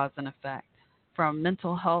be cause and effect, from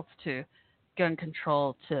mental health to gun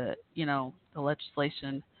control to, the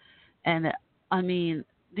legislation. And,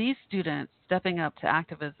 these students stepping up to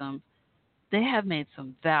activism, they have made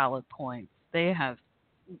some valid points. They have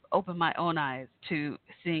opened my own eyes to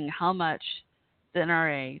seeing how much the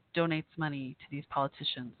NRA donates money to these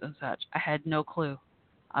politicians and such. I had no clue.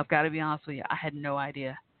 I've got to be honest with you. I had no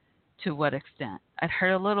idea to what extent. I'd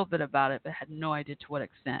heard a little bit about it, but had no idea to what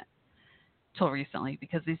extent till recently,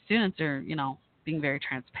 because these students are, being very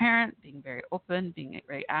transparent, being very open, being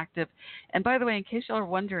very active. And by the way, in case y'all are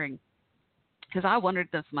wondering, because I wondered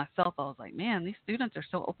this myself, I was like, man, these students are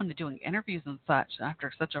so open to doing interviews and such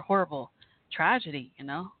after such a horrible tragedy,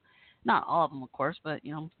 Not all of them, of course, but,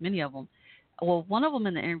 many of them. Well, one of them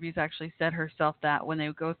in the interviews actually said herself that when they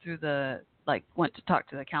would go through went to talk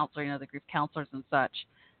to the counselor, the group counselors and such,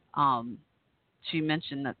 she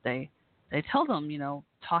mentioned that they tell them,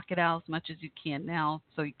 talk it out as much as you can now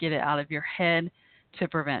so you get it out of your head to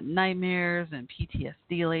prevent nightmares and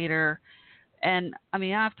PTSD later. And,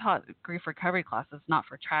 I've taught grief recovery classes, not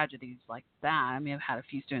for tragedies like that. I've had a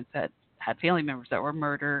few students that had family members that were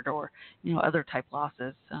murdered or, other type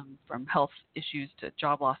losses, from health issues to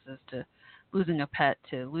job losses to losing a pet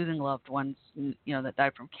to losing loved ones, that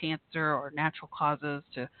died from cancer or natural causes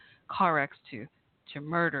to car wrecks to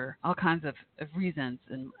murder, all kinds of reasons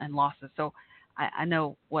and losses. So I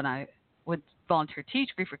know when I would volunteer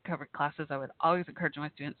teach grief recovery classes, I would always encourage my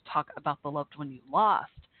students to talk about the loved one you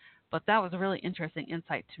lost. But that was a really interesting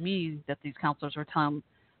insight to me that these counselors were telling them,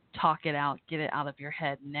 talk it out, get it out of your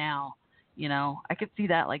head now. I could see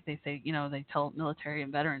that, like they say, they tell military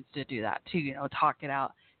and veterans to do that too, talk it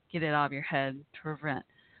out, get it out of your head to prevent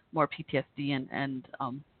more PTSD and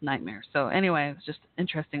nightmares. So anyway, it was just an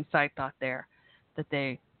interesting side thought there that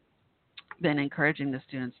they've been encouraging the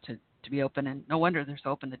students to be open, and no wonder they're so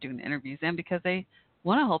open to doing the interviews, and because they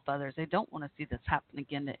want to help others. They don't want to see this happen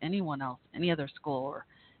again to anyone else, any other school, or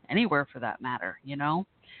anywhere for that matter,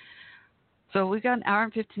 So we've got an hour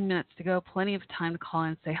and 15 minutes to go, plenty of time to call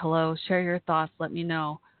in, say hello, share your thoughts, let me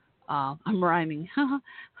know. I'm rhyming.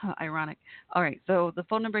 Ironic. All right, so the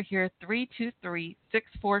phone number here, 323-642-1556.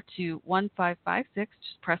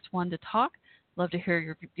 Just press 1 to talk. Love to hear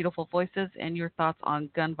your beautiful voices and your thoughts on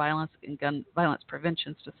gun violence and gun violence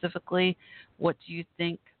prevention specifically. What do you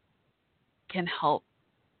think can help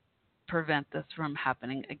prevent this from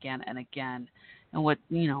happening again and again? And what,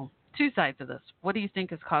 two sides of this. What do you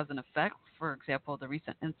think is cause and effect? For example, the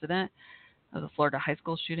recent incident of the Florida high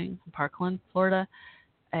school shooting in Parkland, Florida.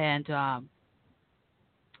 And I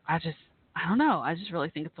don't know. I just really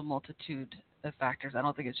think it's a multitude of factors. I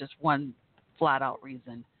don't think it's just one flat out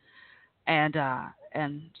reason. And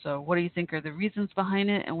so what do you think are the reasons behind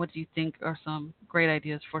it? And what do you think are some great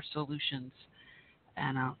ideas for solutions?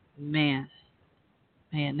 And may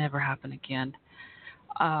it never happen again.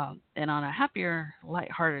 And on a happier,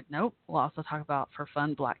 lighthearted note, we'll also talk about, for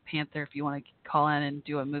fun, Black Panther, if you want to call in and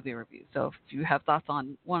do a movie review. So if you have thoughts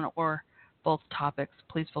on one or both topics,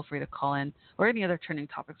 please feel free to call in, or any other trending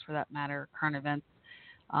topics for that matter, current events.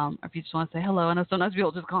 Or if you just want to say hello. I know sometimes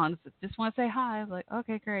people just call and just want to say hi. I'm like,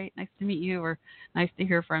 okay, great. Nice to meet you, or nice to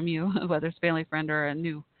hear from you, whether it's family friend or a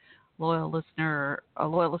new loyal listener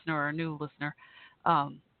or a new listener.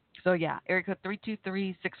 So yeah, area code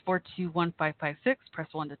 323-642-1556. Press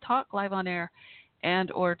 1 to talk live on air,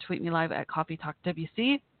 and or tweet me live at Coffee Talk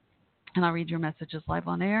WC, and I'll read your messages live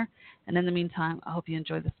on air. And in the meantime, I hope you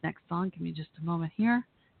enjoy this next song. Give me just a moment here.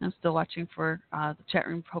 I'm still watching for the chat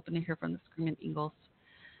room, hoping to hear from the Screaming Eagles.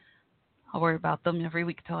 I'll worry about them every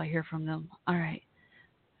week until I hear from them. All right,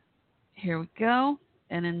 here we go.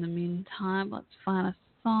 And in the meantime, let's find a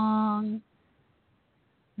song.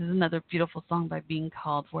 This is another beautiful song by Bean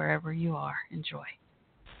called Wherever You Are. Enjoy.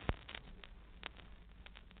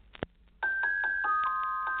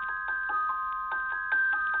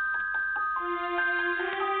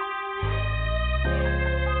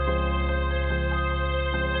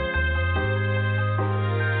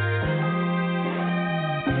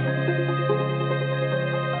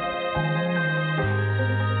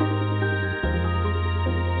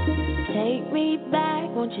 Take me back,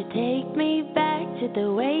 won't you take me back to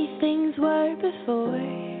the way things were before?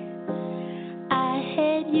 I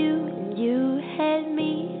had you and you had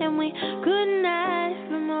me, and we couldn't ask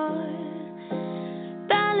for more.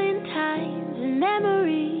 Valentines and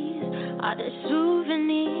memories are the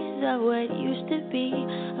souvenirs of what used to be,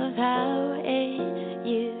 of how it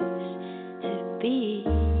used to be.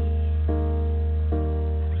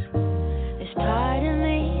 There's part of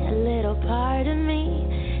me, a little part of me,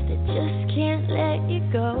 that just can't let you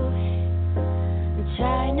go. I'm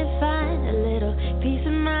trying to find a little peace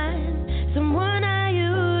of mind, someone I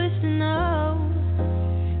used to know.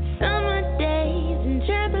 Summer days and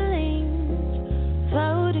trampolines,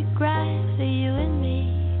 photographs of you and me,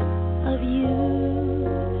 of you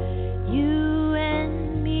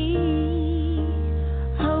and me.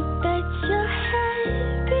 Hope that you're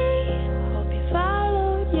happy, hope you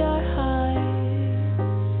followed your heart,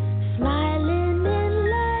 smiling and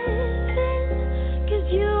laughing, 'cause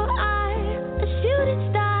you are a shooting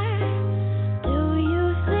star. Do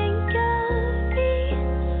you think of me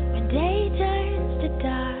when day turns to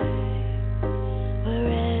dark?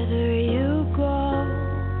 Wherever you go,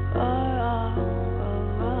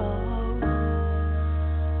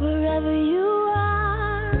 wherever you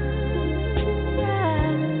are,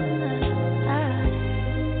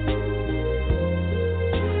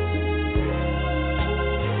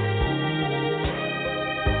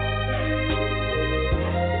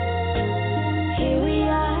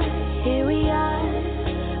 here we are,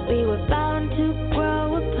 we were bound to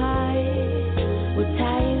grow apart. Well,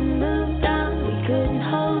 time moved on, we couldn't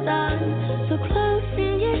hold on, so close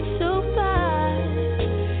and yet so far.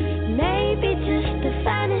 Maybe just a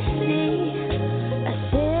fantasy, a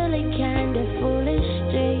silly kind of foolish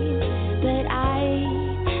dream, but I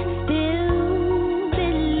still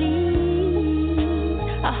believe.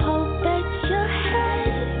 I hope that you're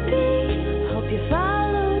happy, hope you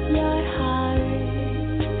followed your heart,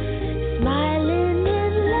 smiling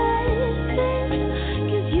and laughing,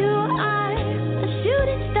 'cause you are a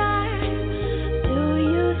shooting star. Do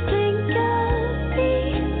you think of me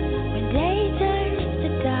when day turns to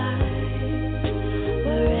dark?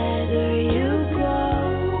 Wherever you go,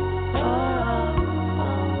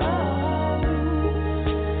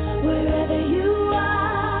 wherever you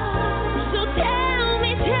are. So tell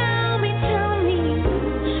me,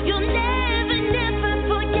 you'll never, never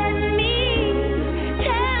forget me.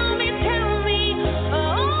 Tell me,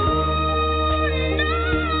 oh no.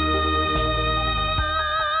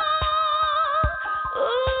 Ooh,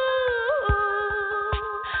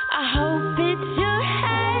 I hope that you're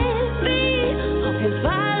happy, hope you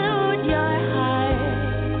followed your heart,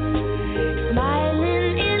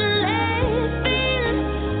 smiling and laughing.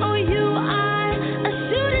 Oh, you are a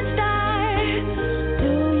shooting star.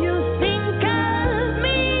 Do you think of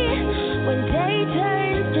me when day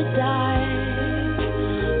turns to dark?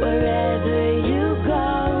 Wherever you go,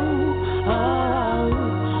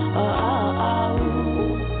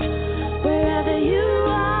 wherever you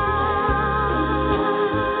are,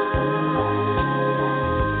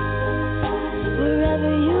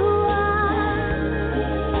 wherever you are,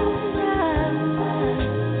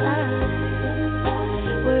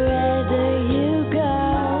 wherever you go,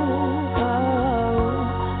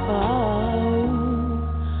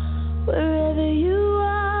 wherever you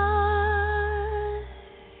are.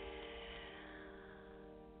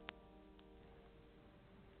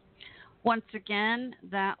 Once again,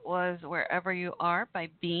 that was Wherever You Are by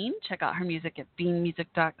Bean. Check out her music at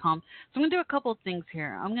beanmusic.com. So I'm going to do a couple of things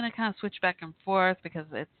here. I'm going to kind of switch back and forth because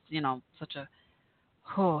it's, such a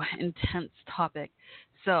intense topic.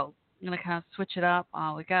 So I'm going to kind of switch it up.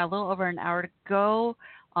 We got a little over an hour to go.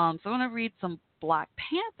 So I'm going to read some Black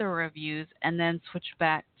Panther reviews and then switch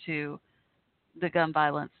back to the gun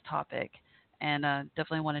violence topic. And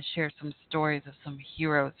definitely want to share some stories of some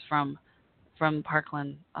heroes from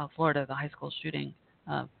Parkland, Florida, the high school shooting.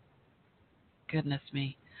 Goodness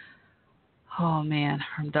me. Oh, man,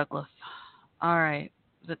 from Douglas. All right.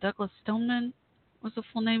 Was it Douglas Stoneman? Was the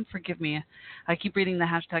full name? Forgive me. I keep reading the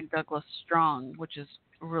hashtag Douglas Strong, which is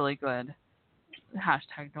really good. The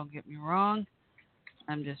hashtag, don't get me wrong.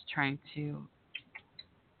 I'm just trying to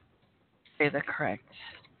say the correct.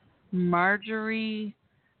 Marjorie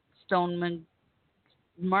Stoneman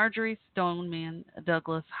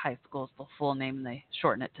Douglas High School is the full name, and they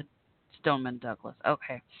shorten it to Stoneman Douglas.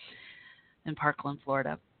 Okay. In Parkland,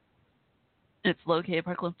 Florida. It's located in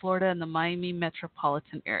Parkland, Florida, in the Miami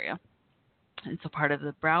metropolitan area. It's a part of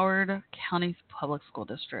the Broward County Public School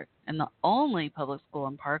District and the only public school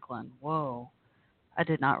in Parkland. Whoa. I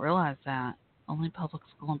did not realize that. Only public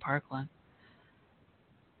school in Parkland.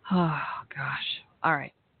 Oh, gosh. All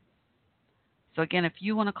right. So, again, if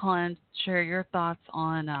you want to call in, share your thoughts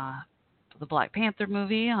on the Black Panther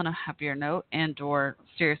movie on a happier note and or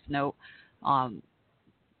serious note,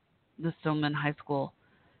 the Stoneman High School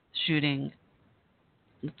shooting.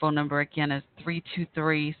 The phone number, again, is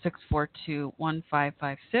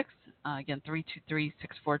 323-642-1556. Again,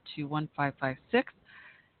 323-642-1556.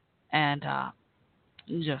 And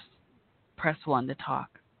just press 1 to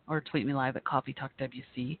talk or tweet me live at Coffee Talk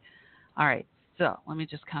WC. All right, so let me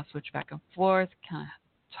just kind of switch back and forth, kind of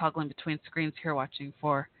toggling between screens here, watching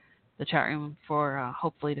for the chat room for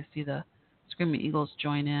hopefully to see the Screaming Eagles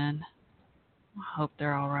join in. I hope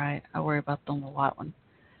they're all right. I worry about them a lot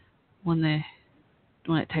when it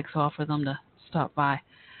takes a while for them to stop by.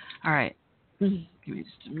 All right, give me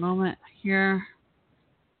just a moment here.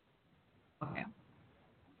 Okay.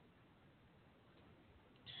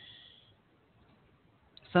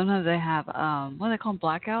 Sometimes they have, what do they call them,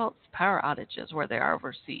 blackouts? Power outages where they are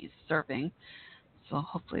overseas serving. So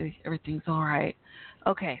hopefully everything's all right.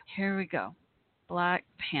 Okay, here we go. Black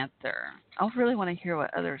Panther. I really want to hear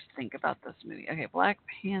what others think about this movie. Okay, Black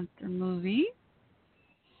Panther movie.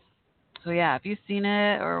 So yeah, if you've seen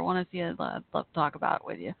it or want to see it, I'd love to talk about it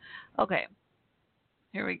with you. Okay,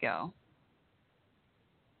 here we go.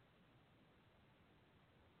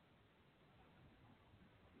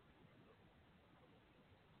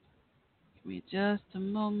 Give me just a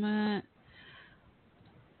moment.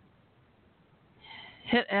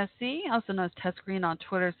 Hit SC, also known as Tess Green on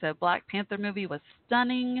Twitter, said Black Panther movie was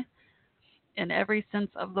stunning in every sense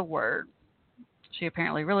of the word. She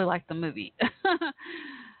apparently really liked the movie.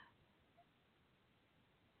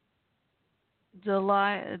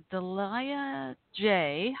 Delia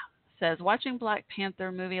J says, watching Black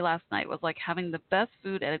Panther movie last night was like having the best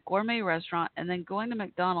food at a gourmet restaurant and then going to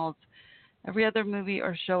McDonald's every other movie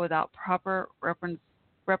or show without proper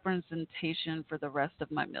representation for the rest of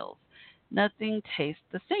my meals. Nothing tastes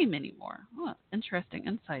the same anymore. Oh, interesting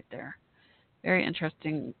insight there. Very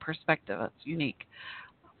interesting perspective. That's unique.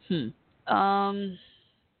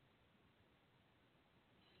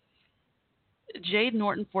 Jade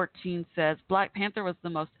Norton 14 says, Black Panther was the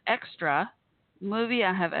most extra movie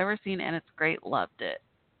I have ever seen, and it's great. Loved it.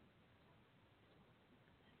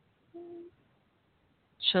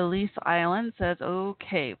 Chalise Island says,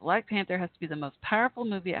 okay, Black Panther has to be the most powerful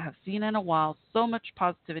movie I have seen in a while. So much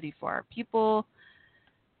positivity for our people.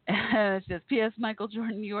 And it says, P.S. Michael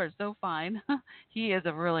Jordan, you are so fine. He is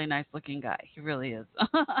a really nice looking guy. He really is.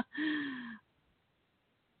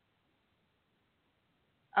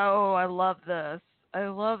 Oh, I love this. I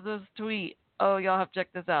love this tweet. Oh, y'all have to check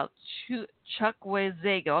this out. Chuck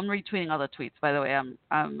Wezego. I'm retweeting all the tweets, by the way.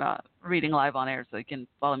 I'm reading live on air, so you can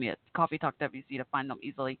follow me at Coffee Talk WC to find them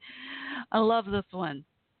easily. I love this one.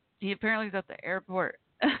 He apparently is at the airport.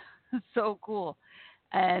 So cool.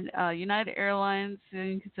 And United Airlines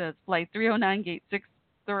says flight 309, gate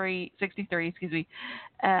 63,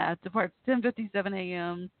 departs 10:57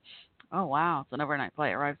 a.m. Oh wow, it's an overnight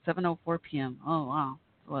flight. Arrives 7:04 p.m. Oh wow,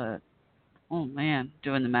 what? Oh man,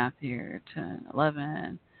 doing the math here. 10,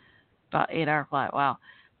 11, about 8-hour flight. Wow,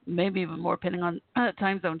 maybe even more depending on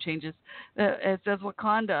time zone changes. It says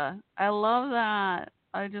Wakanda. I love that.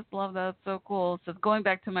 I just love that. It's so cool. It says going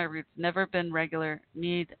back to my roots. Never been regular.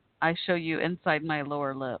 Need I show you inside my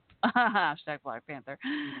lower lip. Hashtag Black Panther.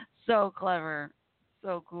 So clever.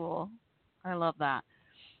 So cool. I love that.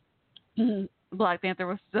 Black Panther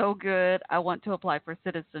was so good. I want to apply for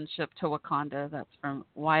citizenship to Wakanda. That's from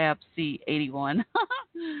YFC 81.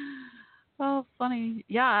 Oh, funny.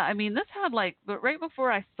 Yeah, I mean, this had but right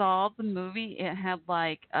before I saw the movie, it had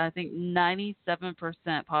I think 97%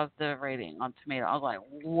 positive rating on Tomato. I was like,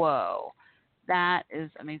 whoa, that is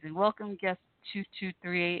amazing. Welcome, guest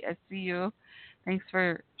 2238. I see you. Thanks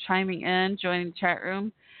for chiming in, joining the chat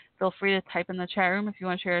room. Feel free to type in the chat room if you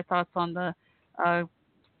want to share your thoughts on the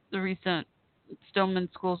recent Stoneman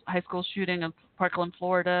high school shooting in Parkland,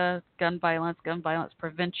 Florida, gun violence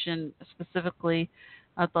prevention specifically.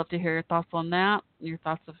 I'd love to hear your thoughts on that. Your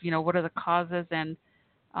thoughts of what are the causes and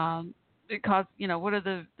what are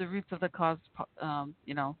the roots of the cause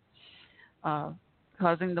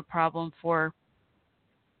causing the problem for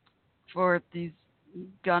these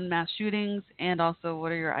gun mass shootings, and also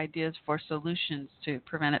what are your ideas for solutions to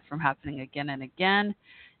prevent it from happening again and again,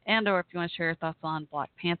 and or if you want to share your thoughts on Black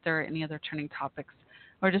Panther, any other trending topics,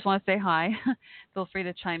 or just want to say hi, feel free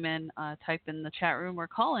to chime in, type in the chat room, or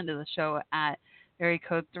call into the show at area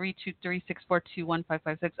code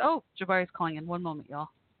 323-642-1556. Oh, Jabari's calling in. One moment, y'all.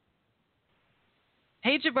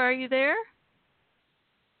 Hey, Jabari, you there?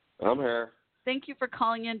 I'm here. Thank you for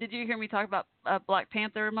calling in. Did you hear me talk about Black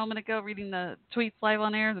Panther a moment ago, reading the tweets live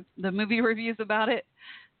on air, the movie reviews about it?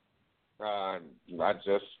 I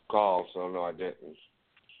just called, so no, I didn't.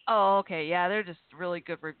 Oh, okay. Yeah, they're just really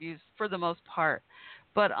good reviews for the most part.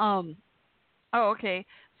 But, okay.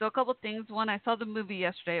 So a couple things. One, I saw the movie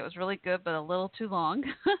yesterday. It was really good, but a little too long.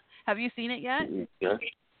 Have you seen it yet? Yeah.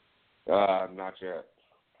 Not yet.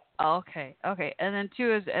 Okay. And then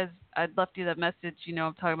two is, as I'd left you that message,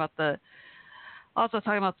 I'm talking about the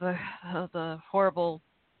horrible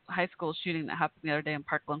high school shooting that happened the other day in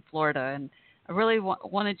Parkland, Florida. And I really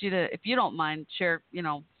wanted you to, if you don't mind, share,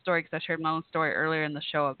 story, because I shared my own story earlier in the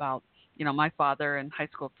show about, my father and high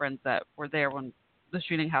school friends that were there when the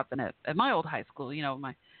shooting happened at my old high school, I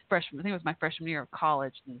think it was my freshman year of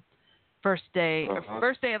college, and first day of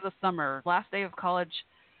the summer, last day of college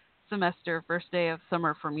semester, first day of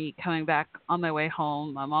summer for me, coming back on my way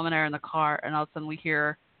home. My mom and I are in the car, and all of a sudden we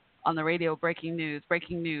hear on the radio, breaking news,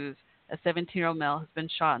 a 17-year-old male has been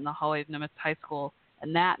shot in the hallway of Nimitz High School.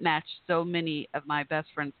 And that matched so many of my best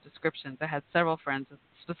friends' descriptions. I had several friends,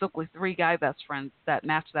 specifically 3 guy best friends, that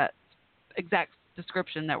matched that exact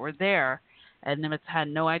description that were there. And Nimitz had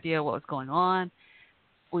no idea what was going on.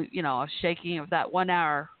 I was shaking. Of that 1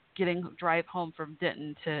 hour drive home from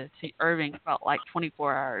Denton to Irving felt like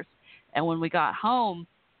 24 hours. And when we got home,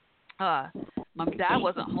 my dad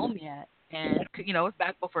wasn't home yet. And, it was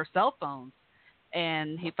back before cell phones.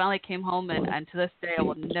 And he finally came home, and to this day, I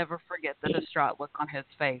will never forget the distraught look on his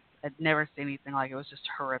face. I'd never seen anything like it. It was just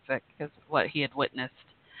horrific, because what he had witnessed.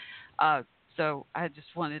 So I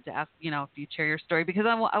just wanted to ask, if you share your story, because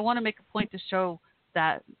I want to make a point to show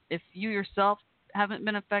that if you yourself haven't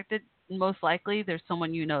been affected, most likely there's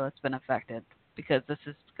someone that's been affected, because this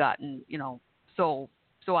has gotten, so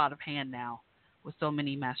out of hand now with so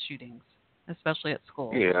many mass shootings, especially at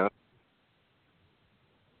school. Yeah.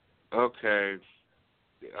 Okay.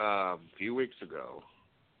 A few weeks ago,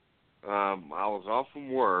 I was off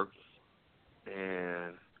from work,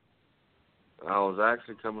 and I was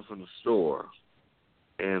actually coming from the store,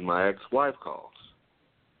 and my ex-wife calls,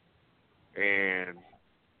 and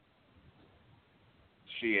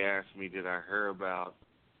she asked me, did I hear about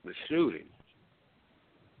the shooting?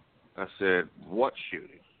 I said, what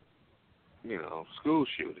shooting? School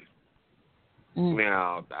shooting.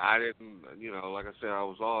 Now, I didn't, like I said, I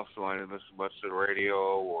was off, so I didn't listen much to the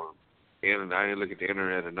radio I didn't look at the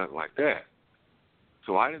internet or nothing like that.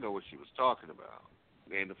 So I didn't know what she was talking about.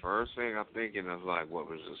 And the first thing I'm thinking is what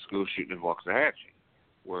was a school shooting in Waxahachie,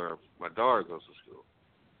 where my daughter goes to school.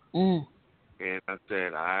 And I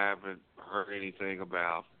said, I haven't heard anything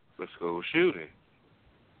about the school shooting.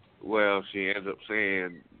 Well, she ends up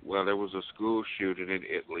saying, well, there was a school shooting in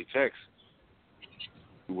Italy, Texas,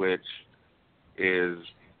 which is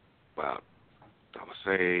about, I would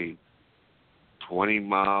say, 20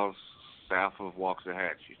 miles south of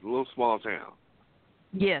Waxahachie. A little small town.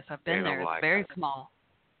 Yes, I've been there. It's very small.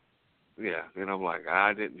 Yeah, and I'm like,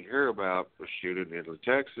 I didn't hear about the shooting in Italy,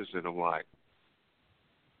 Texas, and I'm like,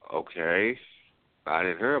 okay, I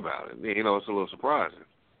didn't hear about it. It's a little surprising.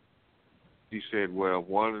 She said, well,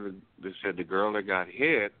 they said the girl that got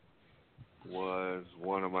hit was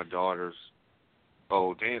one of my daughter's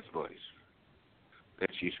old dance buddies that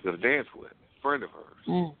she used to go to dance with, a friend of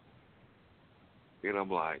hers. And I'm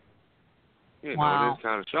like, wow. It's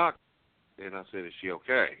kind of shocking. And I said, is she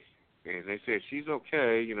okay? And they said, she's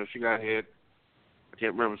okay. She got hit, I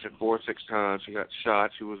can't remember, said 4 or 6 times. She got shot.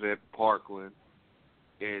 She was at Parkland,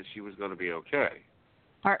 and she was going to be okay.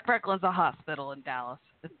 Parkland's a hospital in Dallas.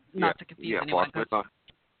 Not to confuse anyone,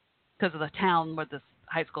 because of the town where this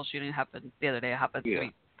high school shooting happened the other day. It happened to Yeah.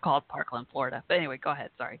 be called Parkland, Florida. But anyway, go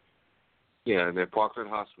ahead. Sorry. Yeah, and at Parkland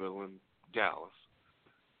Hospital in Dallas.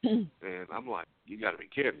 And I'm like, you got to be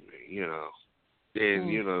kidding me, you know. And,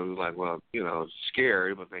 you know, like, well, you know, it's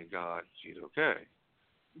scary, but thank God she's okay.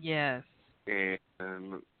 Yes.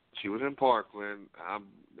 And she was in Parkland.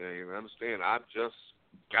 You understand, I just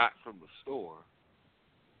got from the store,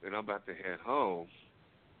 and I'm about to head home.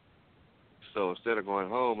 So instead of going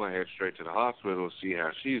home, I head straight to the hospital to see how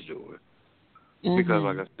she's doing. Because,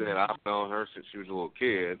 like I said, I've known her since she was a little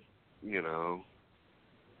kid, you know.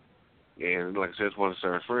 And like I said, it's one of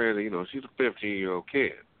Sarah's friends. You know, she's a 15-year-old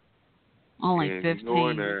kid. Only and 15. You go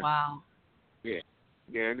in there, wow. Yeah.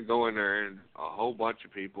 Yeah, and you go in there and a whole bunch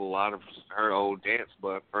of people, a lot of her old dance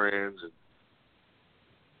butt friends, and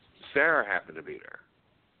Sarah happened to be there.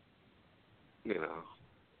 You know.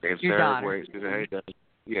 And Your Sarah's daughter. waiting. She said, hey,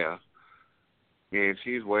 yeah. And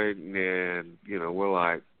she's waiting, and, you know, we're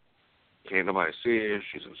like, can't nobody see her.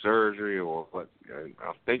 She's in surgery or what.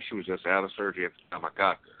 I think she was just out of surgery at the time I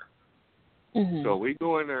got there. So we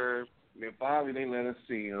go in there, and finally they let us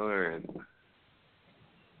see her, and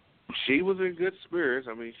she was in good spirits.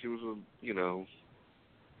 I mean, she was, you know,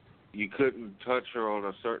 you couldn't touch her on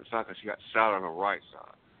a certain side because she got shot on the right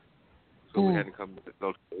side. So we had to go to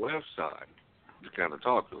the left side to kind of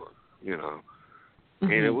talk to her, you know.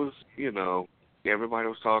 And it was, you know, everybody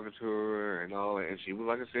was talking to her and all that. And she was,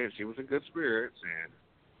 like I said, she was in good spirits. And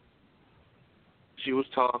she was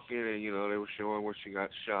talking and, you know, they were showing where she got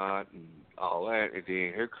shot and all that. And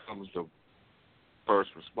then here comes the first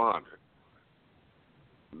responder.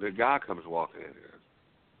 The guy comes walking in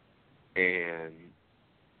there. And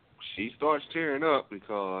she starts tearing up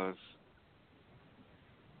because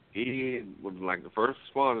he was like the first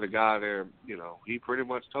responder, the guy there, you know, he pretty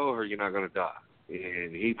much told her you're not going to die.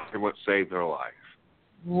 And he pretty much saved her life.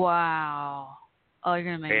 Wow. Oh, you're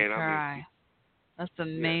going to make me cry. I mean, that's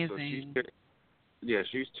amazing.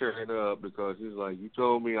 She's tearing up because he's like, you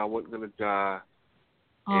told me I wasn't going to die,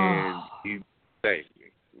 and you saved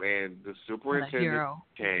me. And the superintendent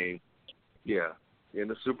came. Yeah. And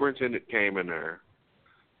the superintendent came in there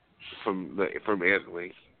from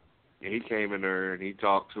Italy. And he came in there and he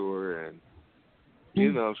talked to her, and,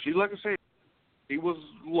 you know, she, like I said, he was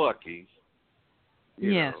lucky.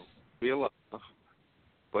 You know, be alive.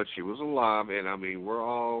 But she was alive, and I mean, we're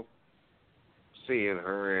all seeing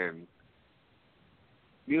her, and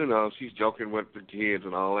you know, she's joking with the kids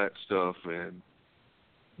and all that stuff, and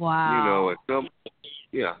you know, at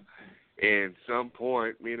some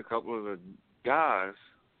point, me and a couple of the guys,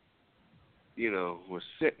 you know, was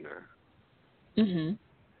sitting there, and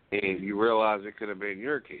you realize it could have been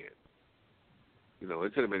your kid. You know,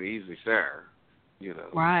 it could have been easily Sarah. You know,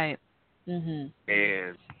 right.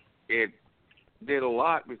 And it did a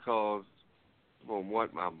lot because, from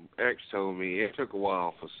what my ex told me, it took a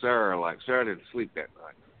while for Sarah. Like, Sarah didn't sleep that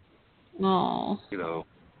night. No. You know,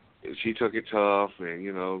 she took it tough, and,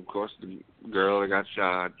 you know, of course, the girl that got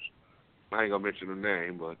shot, I ain't going to mention her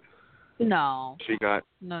name, but she got,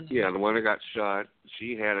 the one that got shot,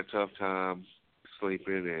 she had a tough time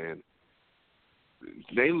sleeping, and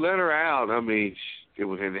they let her out. I mean,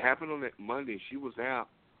 it happened on that Monday. She was out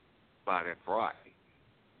by that Friday.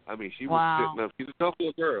 I mean, she was sitting up. She's a tough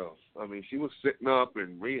little girl. I mean, she was sitting up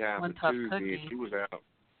in rehab on Tuesday, and she was out.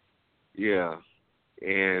 Yeah,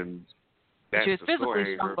 and that's she was the physically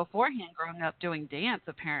story. strong beforehand, growing up doing dance.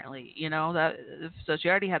 Apparently, you know that. So she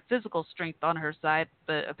already had physical strength on her side,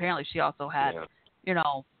 but apparently she also had, you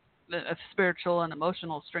know, a spiritual and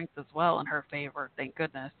emotional strength as well in her favor. Thank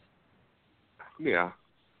goodness. Yeah.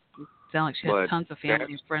 It sounds like she had tons of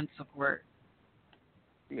family and friend support.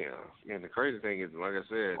 Yeah, and the crazy thing is, like I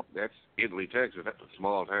said, that's Italy, Texas. That's a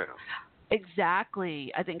small town. Exactly.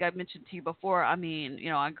 I think I mentioned to you before. I mean, you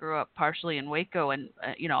know, I grew up partially in Waco, and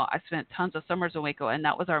you know, I spent tons of summers in Waco, and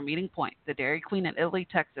that was our meeting point, the Dairy Queen in Italy,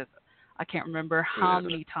 Texas. I can't remember how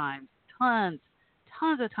many times, tons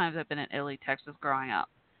of times I've been in Italy, Texas, growing up.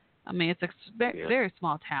 I mean, it's a very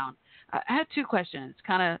small town. I had two questions,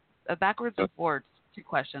 kind of backwards and forwards. Two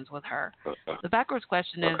questions with her. The backwards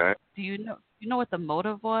question is, do you know what the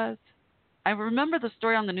motive was? I remember the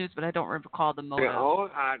story on the news, but I don't recall the motive.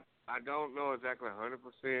 I don't know exactly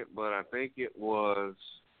 100%, but I think it was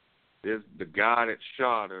the guy that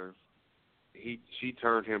shot her. She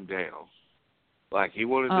turned him down. Like, he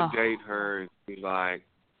wanted to date her, and he's like,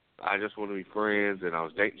 I just want to be friends, and I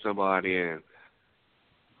was dating somebody, and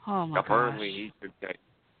apparently he could date.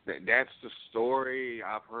 That's the story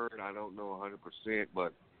I've heard. I don't know 100%,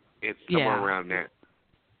 but it's somewhere around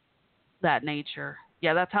that nature.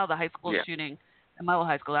 Yeah, that's how the high school shooting in my old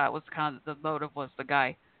high school, that was kind of the motive, was the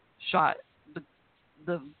guy shot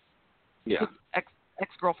the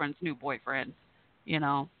ex-girlfriend's new boyfriend. You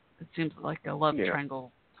know, it seems like a love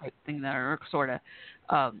triangle type thing there, or sort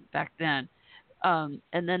of back then. And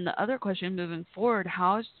then the other question, moving forward,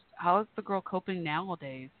 how is the girl coping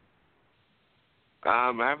nowadays?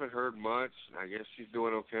 I haven't heard much. I guess she's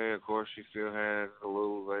doing okay. Of course, she still has a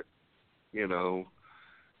little, like, you know,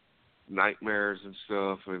 nightmares and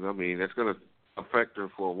stuff. And, I mean, that's going to affect her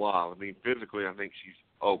for a while. I mean, physically, I think she's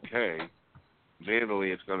okay.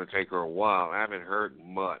 Mentally, it's going to take her a while. I haven't heard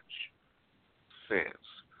much since.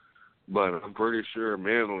 But I'm pretty sure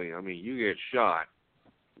mentally, I mean, you get shot,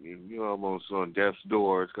 you're almost on death's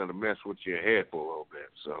door. It's going to mess with your head for a little bit.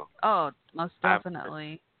 So. Oh, most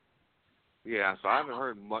definitely. So I haven't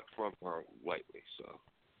heard much from her lately. So.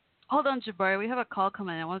 Hold on, Jabari. We have a call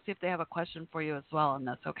coming in. I want to see if they have a question for you as well on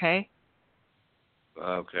this, okay?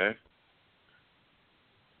 Okay.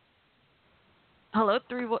 Hello,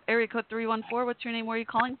 area code 314. What's your name? Where are you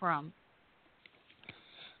calling from?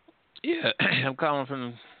 Yeah, I'm calling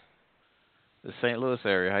from the St. Louis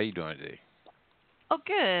area. How you doing today? Oh,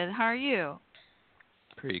 good. How are you?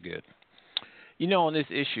 Pretty good. You know, on this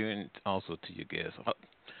issue, and also to your guests,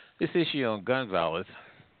 this issue on gun violence,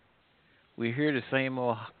 we hear the same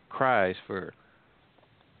old cries for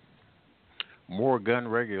more gun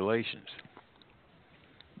regulations.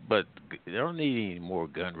 But they don't need any more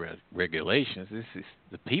gun regulations. This is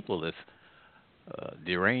the people that's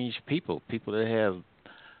deranged people that have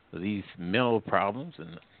these mental problems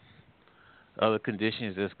and other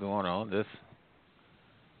conditions that's going on that's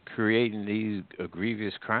creating these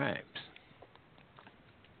grievous crimes.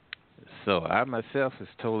 So I myself is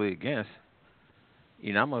totally against.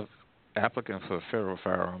 You know, I'm a applicant for a federal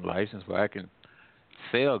firearm license where I can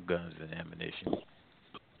sell guns and ammunition.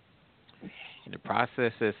 And the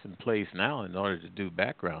process that's in place now in order to do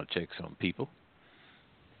background checks on people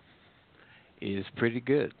is pretty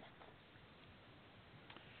good.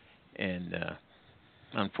 And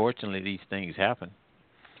unfortunately, these things happen.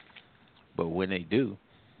 But when they do,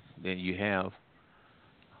 then you have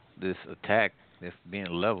this attack that's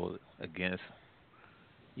being leveled against,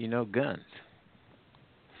 you know, guns.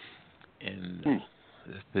 And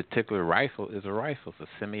this particular rifle is a rifle. It's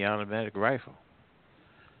a semi-automatic rifle.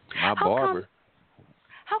 My barber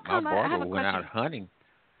went out hunting.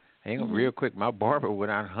 Hang on real quick. My barber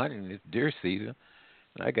went out hunting this deer season.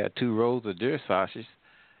 And I got 2 rows of deer sausages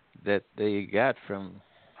that they got from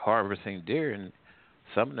harvesting deer, and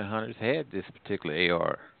some of the hunters had this particular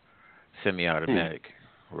AR semi-automatic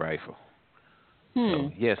rifle.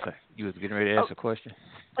 So, yes, you was getting ready to ask a question?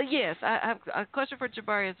 Yes, I have a question for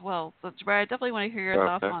Jabari as well. So, Jabari, I definitely want to hear your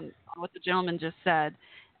thoughts on what the gentleman just said.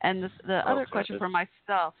 And the other question for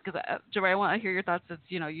myself, because, Jabari, I want to hear your thoughts since,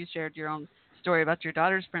 you know, you shared your own story about your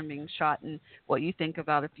daughter's friend being shot and what you think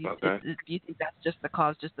about if you think that's just the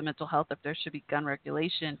cause, just the mental health, if there should be gun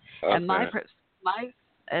regulation. And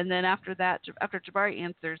and then after that, after Jabari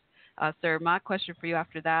answers, sir, my question for you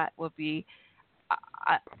after that will be,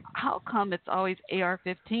 how come it's always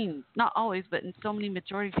AR-15s? Not always, but in so many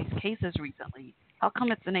majority of these cases recently. How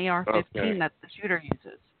come it's an AR-15 that the shooter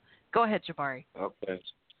uses? Go ahead, Jabari. Okay.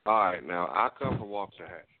 All right. Now, I come from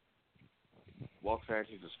Waxahachie.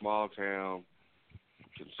 Waxahachie is a small town,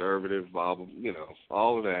 conservative, you know,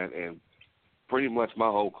 all of that, and pretty much my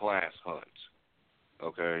whole class hunts.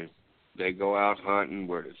 Okay? They go out hunting,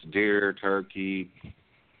 whether it's deer, turkey,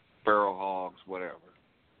 feral hogs, whatever.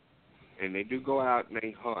 And they do go out and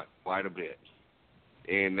they hunt quite a bit.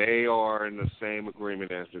 And they are in the same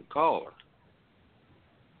agreement as the caller.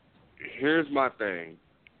 Here's my thing.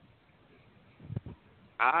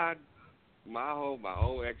 My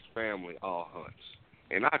whole ex-family all hunts.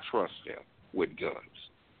 And I trust them with guns.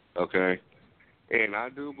 Okay? And I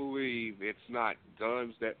do believe it's not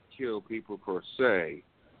guns that kill people per se.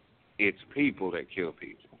 It's people that kill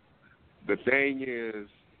people. The thing is,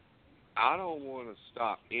 I don't want to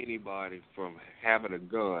stop anybody from having a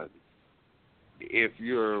gun if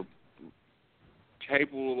you're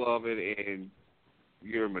capable of it and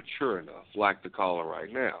you're mature enough, like the caller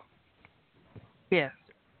right now. Yes.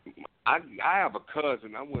 I have a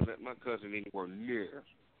cousin. I wouldn't let my cousin anywhere near.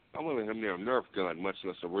 I wouldn't let him near a Nerf gun, much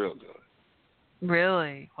less a real gun.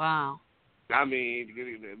 Really? Wow. I mean,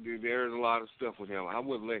 there's a lot of stuff with him. I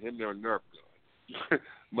wouldn't let him near a Nerf gun,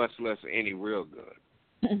 much less any real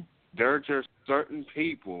gun. There are just certain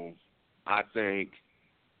people, I think,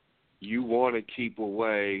 you want to keep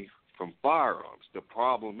away from firearms. The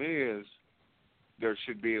problem is there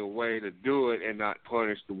should be a way to do it and not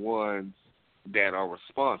punish the ones that are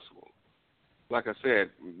responsible. Like I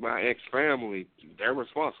said, my ex-family, they're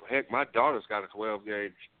responsible. Heck, my daughter's got a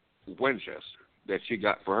 12-gauge Winchester. that she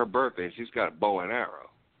got for her birthday. She's got a bow and arrow.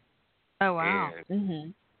 Oh, wow.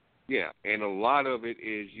 And, yeah, and a lot of it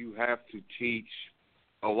is you have to teach.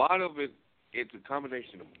 A lot of it, it's a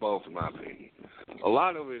combination of both, in my opinion. A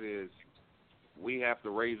lot of it is we have to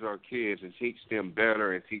raise our kids and teach them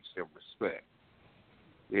better and teach them respect.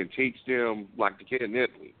 And teach them, like the kid in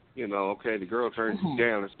Italy, you know, okay, the girl turns you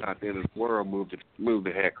down, it's not the end of the world, move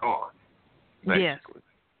the heck on, basically. Yes.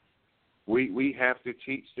 We have to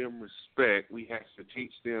teach them respect. We have to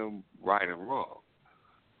teach them right and wrong.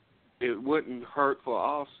 It wouldn't hurt for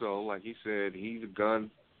also, like he said, he's a gun,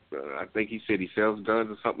 I think he said he sells guns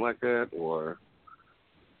or something like that, or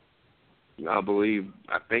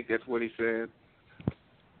I think that's what he said.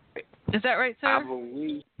 Is that right, sir? I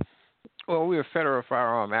believe. Well, we're federal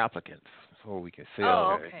firearm applicants, so we can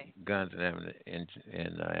sell guns and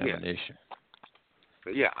ammunition.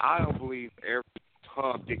 Yeah, I don't believe every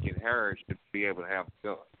Tom, Dick, and Harry should be able to have a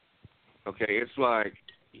gun. Okay, it's like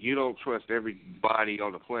you don't trust everybody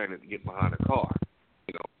on the planet to get behind a car,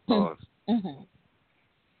 you know, because,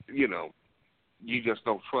 you know, you just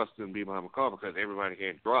don't trust them to be behind a car because everybody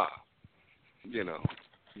can't drive, you know,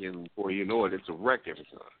 and before you know it, it's a wreck every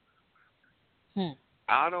time.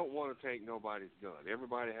 I don't want to take nobody's gun.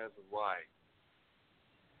 Everybody has the right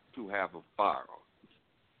to have a firearm.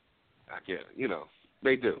 I get it. You know,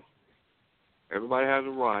 they do. Everybody has a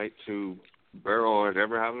right to bear arms.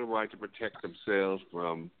 Everybody has a right to protect themselves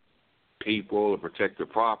from people, or protect their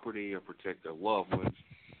property, or protect their loved ones.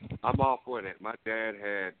 I'm all for that. My dad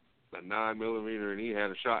had a 9mm, and he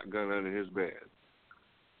had a shotgun under his bed.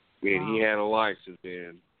 And he had a license,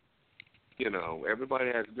 and, you know, everybody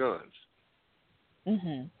has guns.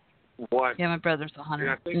 Yeah, my brother's a hunter.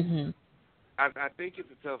 I think it's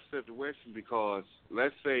a tough situation because,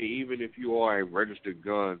 let's say, even if you are a registered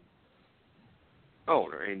gun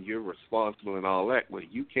owner and you're responsible and all that, well,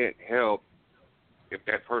 you can't help if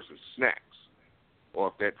that person snacks or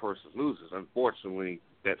if that person loses. Unfortunately,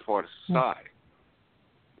 that's part of society.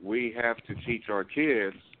 We have to teach our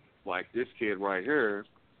kids, like this kid right here.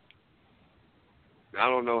 I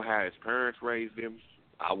don't know how his parents raised him.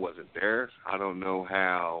 I wasn't there. I don't know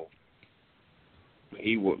how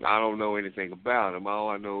he would. I don't know anything about him. All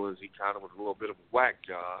I know is he kind of was a little bit of a whack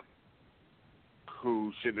job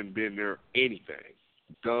who shouldn't have been there anything.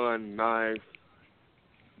 Gun, knife,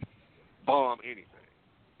 bomb, anything.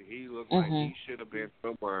 He looked like he should have been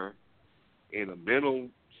somewhere in the middle,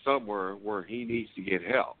 somewhere where he needs to get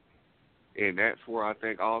help. And that's where I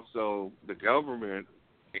think also the government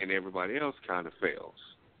and everybody else kind of fails.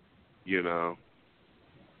 You know,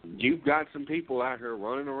 you've got some people out here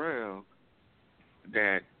running around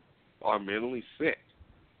that are mentally sick,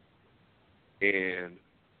 and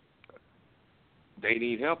they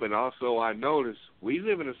need help. And also, I notice we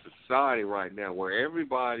live in a society right now where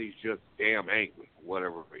everybody's just damn angry for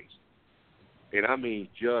whatever reason. And I mean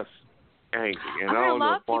just angry. And I heard a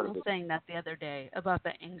lot of part people saying that the other day about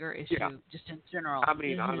the anger issue, just in general. I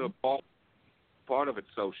mean, I know part of it's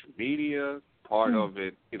social media, part of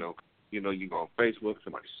it, you know, you go on Facebook,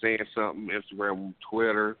 somebody saying something, Instagram,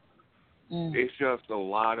 Twitter. It's just a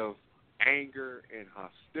lot of anger and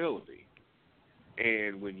hostility.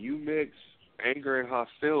 And when you mix anger and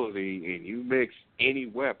hostility and you mix any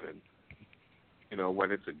weapon, you know,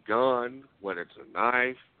 whether it's a gun, whether it's a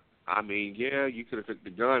knife, I mean, yeah, you could have took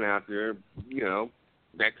the gun out there, you know,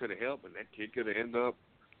 that could have helped, and that kid could have ended up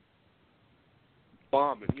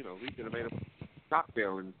bombing, you know, he could have made a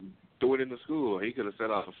cocktail and threw it in the school, or he could have set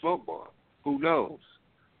off a smoke bomb. Who knows?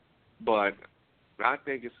 But I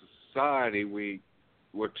think it's a society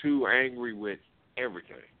we're too angry with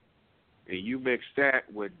everything. And you mix that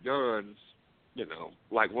with guns, you know,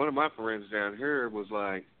 like one of my friends down here was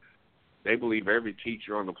like, they believe every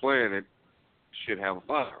teacher on the planet should have a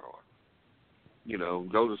firearm. You know,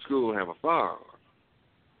 go to school and have a firearm.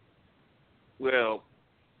 Well,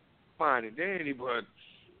 fine and dandy, but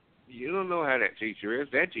you don't know how that teacher is.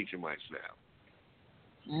 That teacher might snap.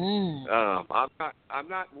 I'm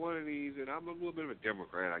not one of these, and I'm a little bit of a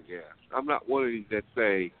Democrat, I guess. I'm not one of these that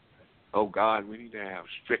say, oh, God, we need to have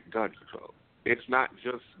strict gun control. It's not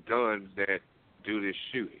just guns that do this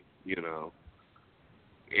shooting, you know.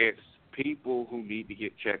 It's people who need to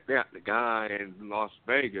get checked out. The guy in Las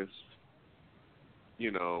Vegas,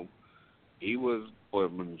 you know, he was, for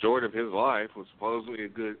the majority of his life, was supposedly a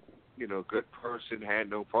good person, had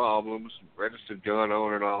no problems, registered gun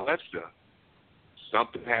owner and all that stuff.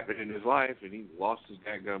 Something happened in his life, and he lost his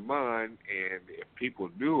daggone mind, and if people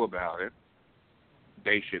knew about it,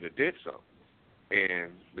 they should have did something.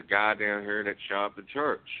 And the guy down here that shot up the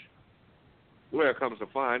church, well, it comes to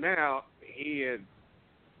find out, he had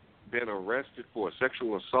been arrested for a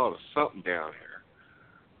sexual assault or something down here.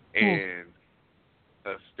 And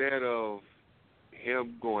instead of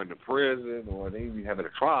him going to prison or even having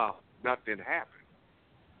a trial, nothing happened.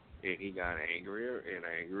 And he got angrier and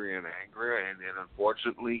angrier and angrier, and then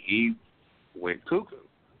unfortunately he went cuckoo.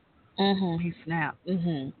 He snapped.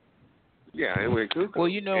 Yeah, he went cuckoo. Well,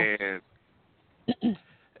 you know, and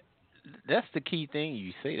that's the key thing.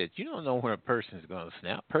 You say that you don't know when a person is going to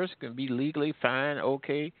snap. A person can be legally fine,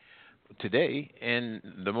 okay, today, and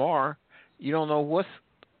tomorrow you don't know what's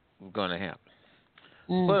going to happen.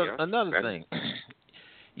 But another thing,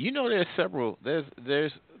 you know, there's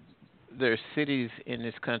cities in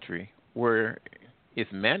this country where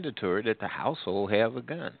it's mandatory that the household have a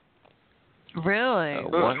gun. Really?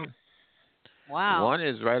 One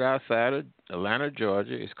is right outside of Atlanta,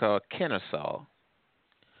 Georgia. It's called Kennesaw.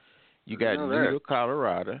 You got Newell,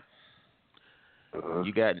 Colorado.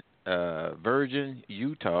 You got Virgin,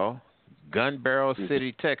 Utah, Gun Barrel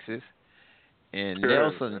City, Texas, and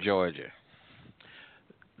Nelson, Georgia.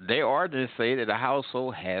 Their ordinance say that a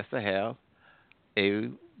household has to have a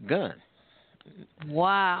gun.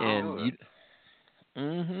 Wow. And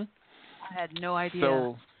I had no idea.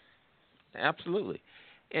 So, absolutely.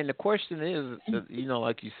 And the question is, you know,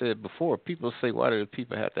 like you said before, people say, why do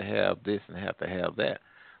people have to have this and have to have that?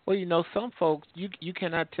 Well, you know, some folks, you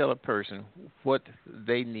cannot tell a person what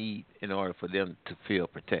they need in order for them to feel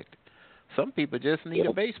protected. Some people just need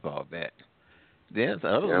a baseball bat. Then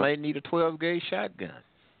others might need a 12-gauge shotgun.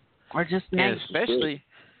 Or just and especially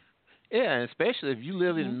if you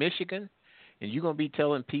live in Michigan and you're going to be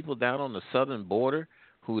telling people down on the southern border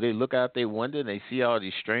who they look out their window and they see all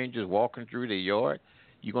these strangers walking through their yard,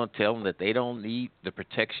 you're going to tell them that they don't need the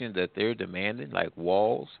protection that they're demanding, like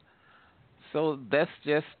walls. So that's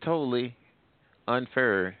just totally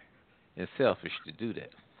unfair and selfish to do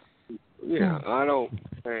that. Yeah, I don't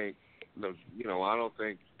think, I don't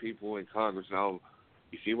think people in Congress know.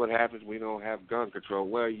 You see what happens? We don't have gun control.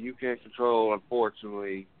 Well, you can't control,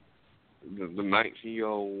 unfortunately, the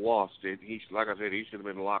 19-year-old lost it. Like I said, he should have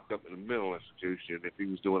been locked up in a mental institution if he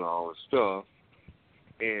was doing all this stuff.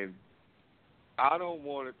 And I don't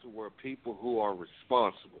want it to where people who are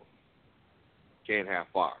responsible can't have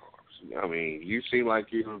firearms. I mean, you seem like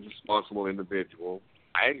you're a responsible individual.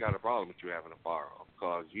 I ain't got a problem with you having a firearm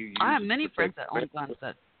because you. I have many friends that own guns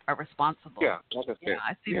that are responsible. Yeah, like I said.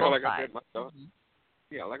 I see both like sides. I said, my daughter.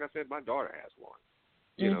 Yeah, like I said, my daughter has one.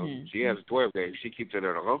 You know, she has a 12-gauge. She keeps it at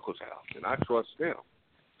her uncle's house, and I trust them.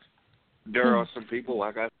 There are some people,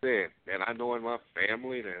 like I said, that I know in my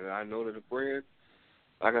family, that I know that are friends.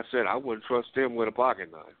 Like I said, I wouldn't trust them with a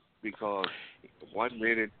pocket knife because 1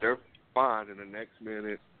 minute they're fine, and the next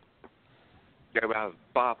minute they're about as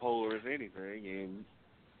bipolar as anything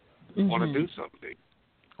and want to do something.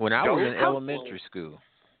 When I was in elementary school,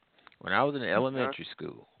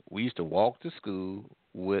 we used to walk to school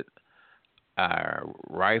with our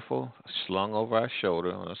rifle slung over our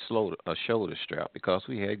shoulder on a shoulder strap because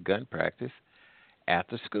we had gun practice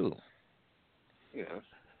after school. Yes.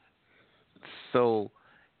 So,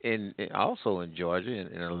 also in Georgia,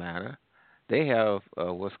 in Atlanta, they have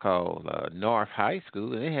what's called North High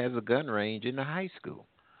School, and it has a gun range in the high school.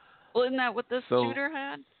 Well, isn't that what this shooter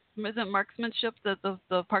had? Isn't marksmanship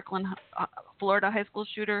the Parkland, Florida high school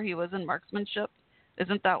shooter? He was in marksmanship.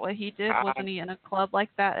 Isn't that what he did? Wasn't he in a club like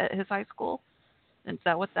that at his high school? Is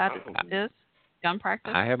that what that is? Gun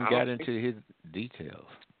practice? I haven't got into his details.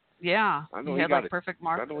 Yeah, he had like perfect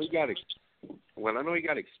marks. I know he got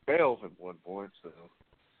expelled at one point. So.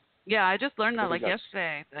 Yeah, I just learned that like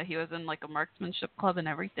yesterday that he was in like a marksmanship club and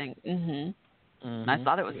everything. And I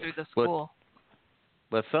thought it was through the school.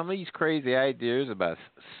 But some of these crazy ideas about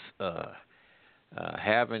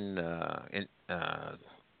having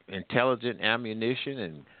intelligent ammunition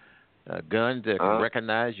and guns that can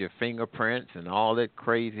recognize your fingerprints and all that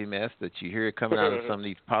crazy mess that you hear coming out of some of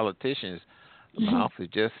these politicians' mouth is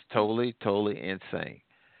just totally insane.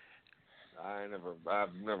 I've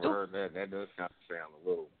never heard that. That does kind of sound a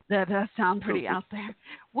little. That does sound pretty out there.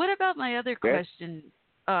 What about my other question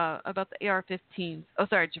about the AR-15s? Oh,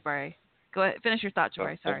 sorry, Jabari. Go ahead. Finish your thought,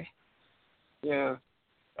 Jabari. Sorry. Yeah.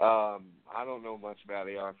 I don't know much about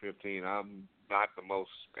AR-15. I'm not the most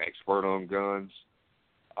expert on guns.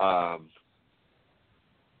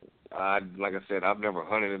 Like I said, I've never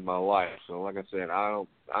hunted in my life. So, like I said, I'm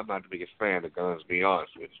not the biggest fan of guns, to be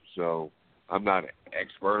honest with you. So, I'm not an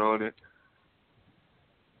expert on it.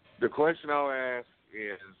 The question I'll ask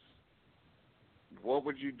is, what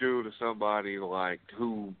would you do to somebody like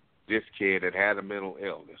this kid that had a mental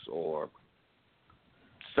illness or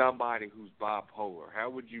somebody who's bipolar?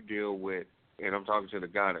 How would you deal with, and I'm talking to the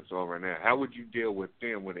guy that's over now, how would you deal with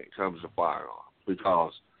them when it comes to firearms?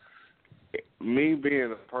 Because me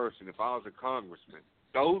being a person, if I was a congressman,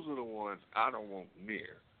 those are the ones I don't want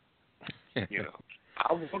near. You know,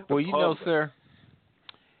 I want the well, you know, public. sir.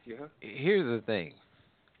 Yeah. Here's the thing.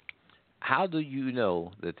 How do you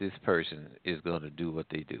know that this person is going to do what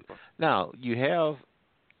they do? Now, you have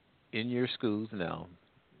in your schools now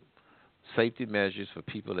safety measures for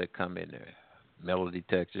people that come in there, metal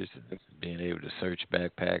detectors and being able to search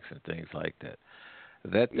backpacks and things like that.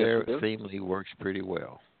 That there seemingly works pretty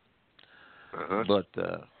well. Uh-huh. But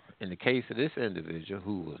in the case of this individual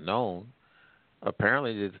who was known,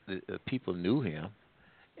 apparently the people knew him,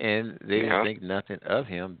 and they didn't think nothing of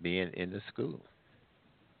him being in the school.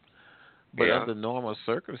 But under normal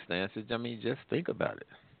circumstances, I mean, just think about it.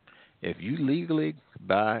 If you legally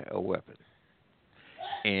buy a weapon,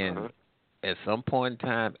 and at some point in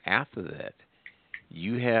time after that,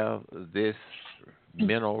 you have this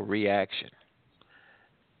mental reaction,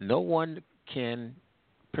 no one can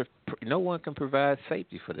provide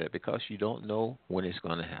safety for that because you don't know when it's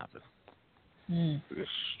going to happen. It's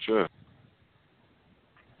true.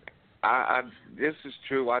 This is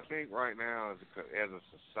true. I think right now, as a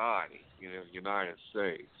society, you know, United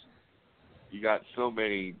States, you got so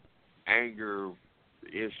many anger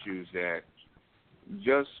issues that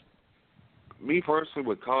just me personally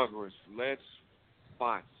with Congress, let's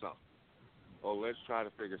find something, or let's try to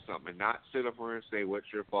figure something, and not sit up here and say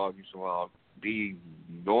what's your fault. You should all be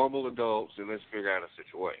normal adults, and let's figure out a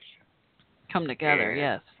situation. Come together,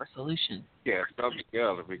 yes, for solution. Yes, come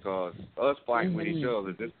together, because us fighting with each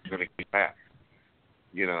other, this is going to keep happening.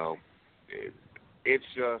 You know, it's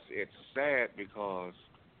sad because,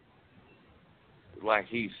 like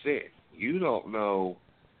he said, you don't know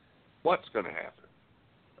what's going to happen.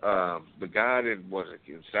 The guy that was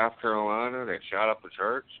in South Carolina that shot up the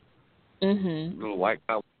church, little white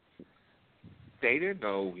guy, they didn't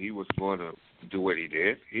know he was going to do what he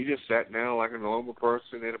did. He just sat down like a normal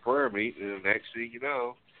person in a prayer meeting, and the next thing you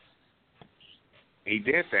know, he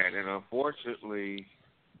did that. And unfortunately,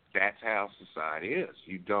 that's how society is.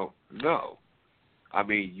 You don't know. I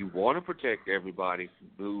mean, you want to protect everybody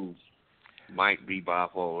who might be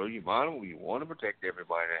bipolar. You want to protect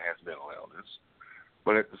everybody that has mental illness.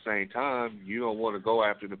 But at the same time, you don't want to go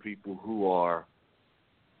after the people who are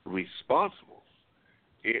responsible.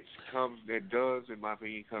 In my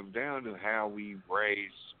opinion, comes down to how we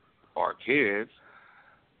raise our kids,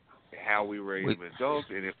 how we raise them adults,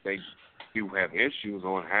 and if they do have issues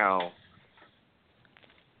on how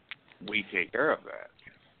we take care of that.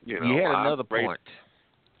 You know, you had another point.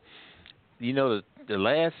 You know, the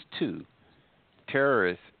last two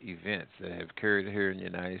terrorist events that have occurred here in the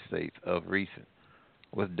United States of recent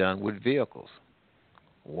was done with vehicles.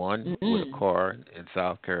 One with a car in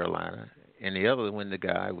South Carolina, and the other when the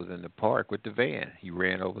guy was in the park with the van. He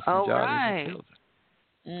ran over some joggers and killed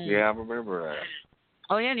them. Yeah, I remember that.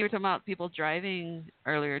 Oh, yeah, and you were talking about people driving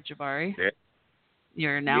earlier, Jabari. Yeah.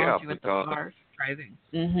 Your analogy with the cars driving.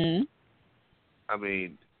 I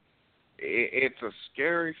mean, it's a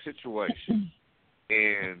scary situation,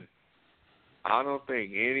 and I don't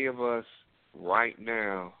think any of us right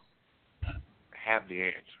now have the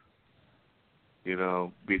answer. You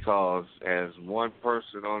know, because as one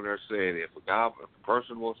person on there said, if a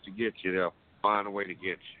person wants to get you, they'll find a way to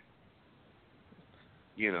get you.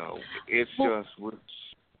 You know, it's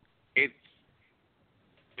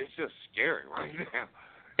just scary right now.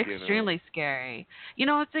 Extremely scary. You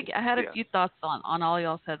know, I had a few thoughts on all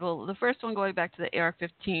y'all said. Well, the first one going back to the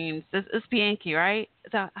AR-15s. This is Bianchi, right?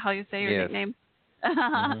 Is that how you say your nickname?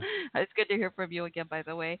 It's good to hear from you again, by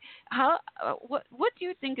the way. What do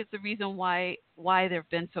you think is the reason why there have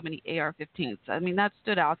been so many AR-15s? I mean, that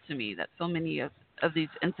stood out to me that so many of these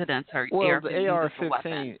incidents are AR-15s. The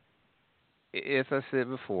AR-15, as I said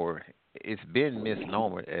before, it's been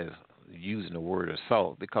misnomer as using the word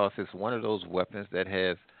assault because it's one of those weapons that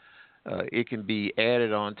has it can be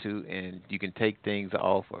added onto and you can take things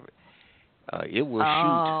off of it. It will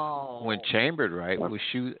shoot when chambered right. Will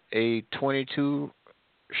shoot a 22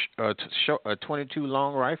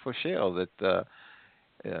 long rifle shell that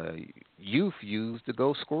youth use to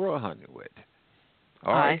go squirrel hunting with.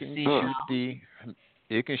 Or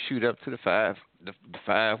it can shoot up to the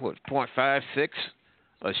 0.56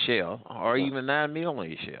 a shell, or even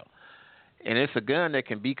 9mm shell. And it's a gun that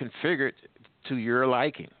can be configured to your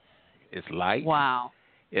liking. It's light. Wow.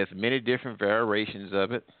 There's many different variations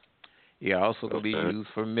of it. It also can be used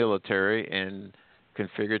for military and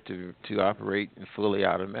configured to operate in fully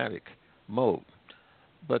automatic mode.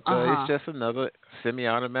 But it's just another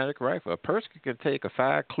semi-automatic rifle. A person can take a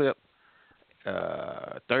 5-clip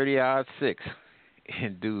 30-06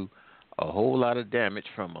 and do a whole lot of damage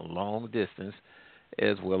from a long distance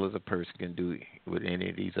as well as a person can do with any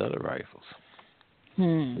of these other rifles.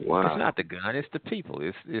 Wow. It's not the gun; it's the people.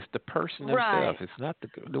 It's the person themselves. Right. It's not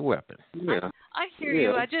the weapon. Yeah. I hear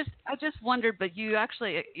you. I just wondered, but you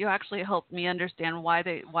actually helped me understand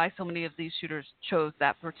why so many of these shooters chose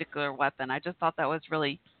that particular weapon. I just thought that was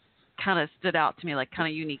really kind of stood out to me, like kind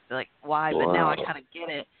of unique, like why. But now I kind of get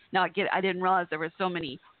it. Now I get it. I didn't realize there were so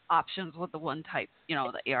many options with the one type,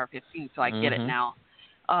 the AR-15. So I get it now.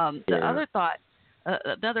 The other thought,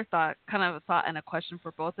 kind of a thought and a question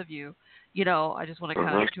for both of you. I just want to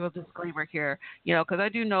kind of do a disclaimer here, because I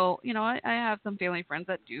do know, I have some family friends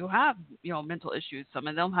that do have, mental issues. Some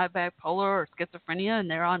of them have bipolar or schizophrenia, and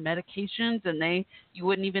they're on medications, and you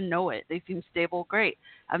wouldn't even know it. They seem stable, great.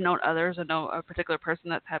 I've known others. I know a particular person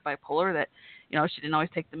that's had bipolar that, she didn't always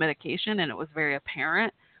take the medication, and it was very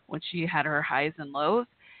apparent when she had her highs and lows.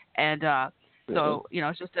 And so,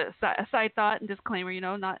 it's just a side thought and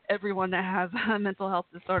disclaimer, not everyone that has a mental health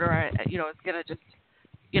disorder, is going to just,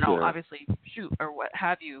 obviously shoot or what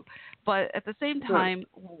have you. But at the same time,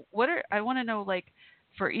 I want to know, like,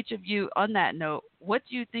 for each of you on that note, what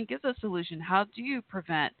do you think is a solution? How do you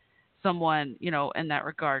prevent someone, in that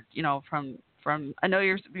regard, from I know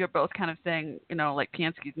you're both kind of saying, like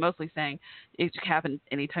Piansky's mostly saying it can happen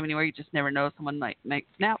anytime, anywhere. You just never know, someone might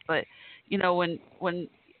snap. But, when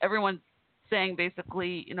everyone's saying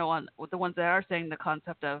basically, on the ones that are saying the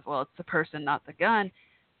concept of, well, it's the person, not the gun.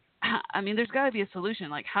 I mean, there's got to be a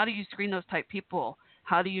solution. Like, how do you screen those type people?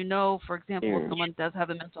 How do you know, for example, if someone does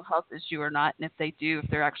have a mental health issue or not, and if they do, if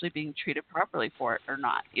they're actually being treated properly for it or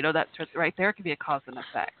not? That right there could be a cause and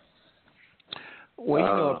effect.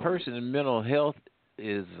 Well, a person's mental health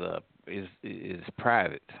is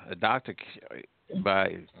private. A doctor,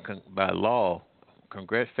 by law,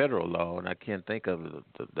 federal law, and I can't think of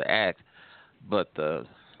the act, but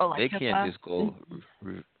they can't just go.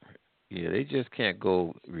 They just can't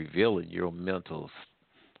go revealing your mental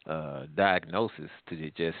diagnosis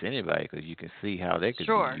to just anybody, because you can see how they could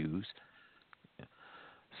be used.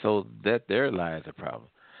 So that there lies a problem.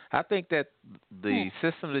 I think that the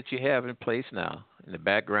system that you have in place now, and the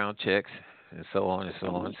background checks and so on and so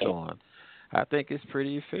on and so on, I think it's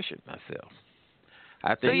pretty efficient myself.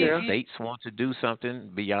 I think if states want to do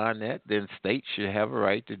something beyond that, then states should have a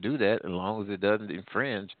right to do that, as long as it doesn't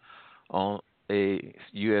infringe on a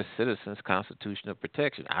U.S. citizen's constitutional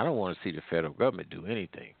protection. I don't want to see the federal government do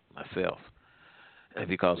anything myself,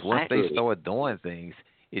 because once they start doing things,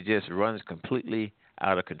 it just runs completely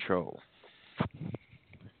out of control.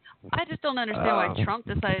 I just don't understand why Trump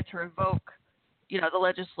decided to revoke, the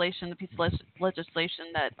legislation, the piece of legislation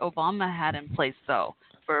that Obama had in place, though,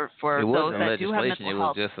 for those that do have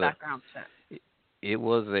mental health background check. It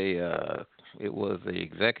was a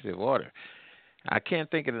executive order. I can't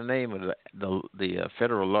think of the name of the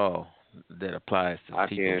federal law that applies to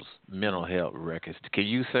people's mental health records. Can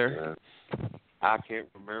you, sir? I can't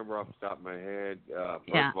remember off the top of my head.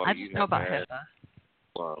 I just know about HIPAA.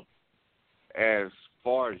 Well, as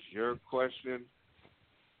far as your question,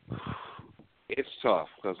 it's tough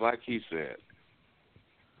because, like he said,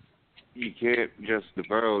 you can't just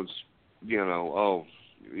divulge,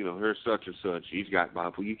 here's such and such, he's got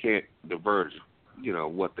bipolar. You can't diverge,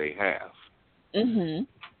 what they have. Mhm.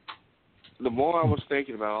 The more I was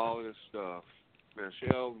thinking about all of this stuff,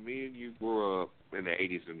 Michelle, me and you grew up in the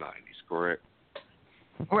 80s and 90s, correct?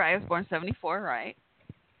 Right, I was born in 74, right?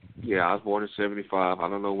 Yeah, I was born in 75. I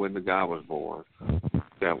don't know when the guy was born.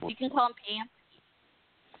 You can call him Pam.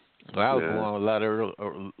 Well, I was born a lot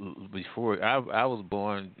earlier, before. I was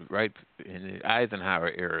born right in the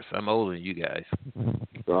Eisenhower era, so I'm older than you guys.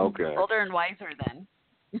 Okay. Older and wiser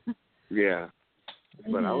then. Yeah.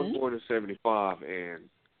 But I was born in 75, and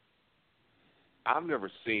I've never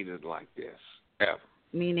seen it like this, ever.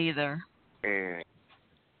 Me neither. And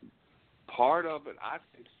part of it, I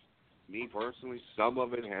think, me personally, some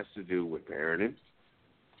of it has to do with parenting.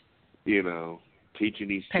 Teaching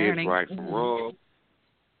these kids right from wrong.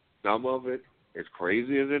 Some of it, as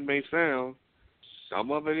crazy as it may sound,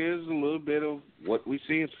 some of it is a little bit of what we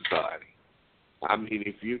see in society. I mean,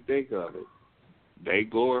 if you think of it, they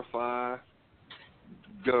glorify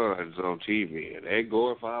guns on TV, and they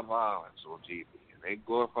glorify violence on TV, and they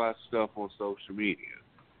glorify stuff on social media.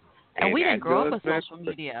 And we didn't grow up with social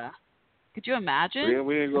media. Could you imagine if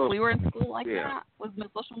we were in school like that with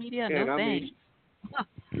social media? No thanks.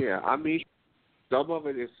 I mean, some of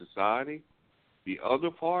it is society. The other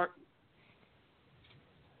part,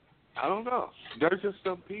 I don't know. There's just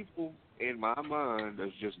some people in my mind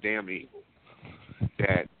that's just damn evil.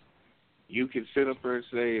 That you can sit up there and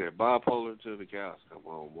say they're bipolar until the cows come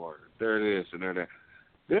home, or they're this and they're that.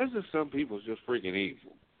 There's just some people just freaking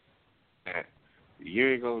evil. And you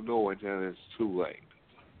ain't gonna know until it's too late.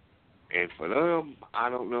 And for them, I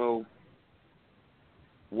don't know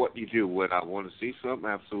what you do. Would I want to see something?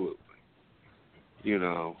 Absolutely. You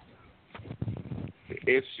know,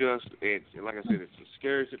 it's like I said, it's a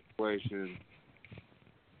scary situation.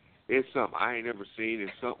 It's something I ain't never seen.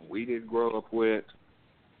 It's something we didn't grow up with.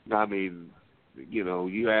 I mean, you know,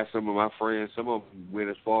 you ask some of my friends, some of them went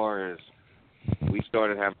as far as we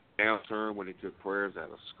started having a downturn when they took prayers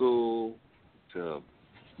out of school, to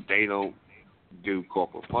they don't do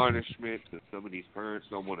corporal punishment, to some of these parents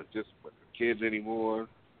don't want to discipline their kids anymore,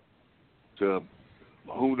 to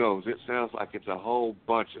who knows, it sounds like it's a whole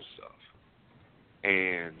bunch of stuff.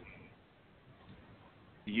 And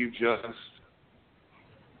you just,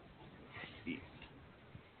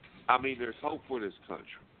 I mean, there's hope for this country.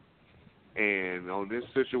 And on this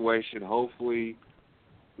situation, hopefully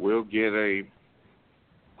we'll get a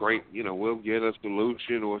great, you know, we'll get a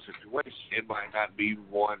solution or a situation. It might not be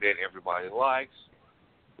one that everybody likes.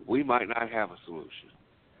 We might not have a solution.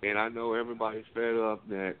 And I know everybody's fed up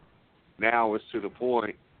that now it's to the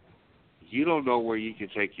point you don't know where you can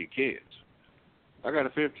take your kids. I got a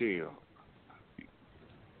 15-year-old.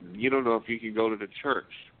 You don't know if you can go to the church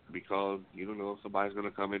because you don't know if somebody's going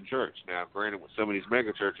to come in church. Now, granted, with some of these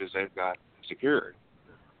mega churches, they've got security.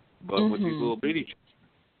 But with these little bitty churches,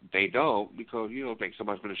 they don't, because you don't think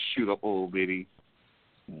somebody's going to shoot up a little bitty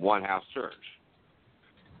one-house church.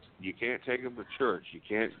 You can't take them to church. You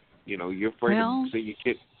can't, you know, you're afraid to send your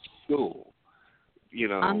kid to school. You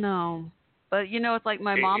know. I know. But, you know, it's like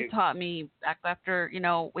my mom taught me back after, you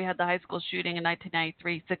know, we had the high school shooting in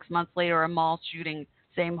 1993, 6 months later, a mall shooting,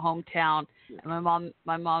 same hometown. And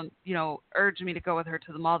my mom, you know, urged me to go with her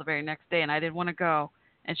to the mall the very next day, and I didn't want to go.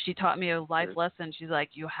 And she taught me a life lesson. She's like,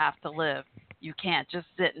 you have to live. You can't just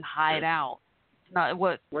sit and hide out. It's not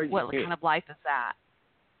what kind of life is that?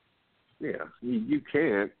 Yeah, you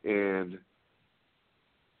can't, and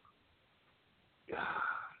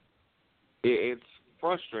it's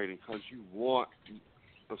frustrating because you want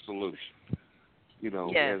a solution. You know,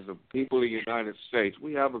 as the people of the United States,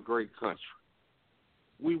 we have a great country.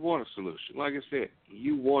 We want a solution. Like I said,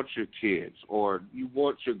 you want your kids, or you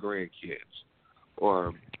want your grandkids,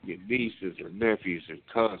 or your nieces or nephews and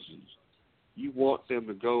cousins. You want them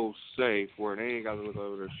to go safe where they ain't got to look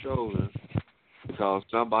over their shoulder because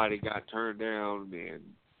somebody got turned down and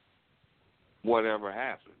whatever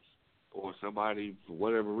happens. Or somebody, for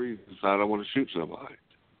whatever reason, decided I want to shoot somebody.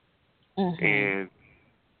 And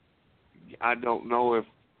I don't know if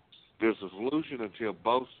there's a solution until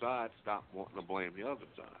both sides stop wanting to blame the other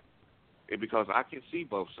side. And because I can see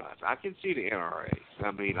both sides. I can see the NRAs.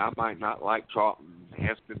 I mean, I might not like Charlton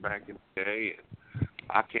Heston back in the day, and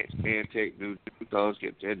I can't stand Ted Nugent because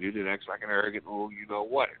Ted Nugent acts like an arrogant little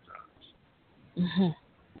you-know-what at times.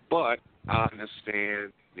 But I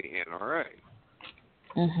understand the NRA.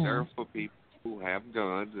 They're for people who have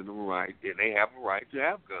guns and they have a right to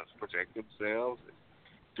have guns to protect themselves, and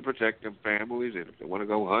to protect their families, and if they want to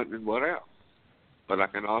go hunting and whatever. But I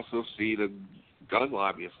can also see the gun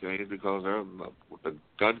lobbyist things because they're with the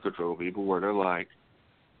gun control people where they're like,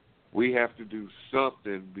 we have to do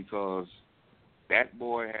something because that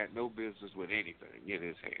boy had no business with anything in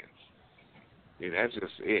his hands. And that's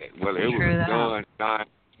just it. Whether it was a gun, knife,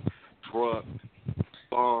 truck,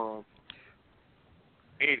 bomb,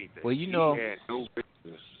 anything. Well, you know, he had no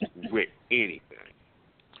business with anything.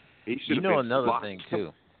 He should you have know been another blocked. thing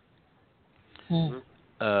too.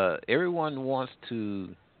 Everyone wants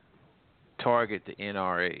to target the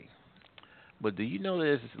NRA, but do you know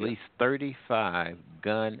there's at least 35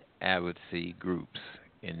 gun advocacy groups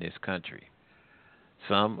in this country?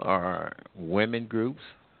 Some are women groups,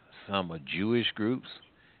 some are Jewish groups.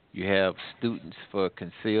 You have Students for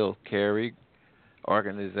Concealed Carry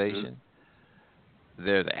organization.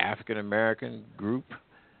 There's the African American group.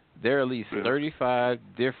 There are at least 35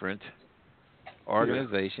 different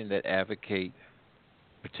organizations that advocate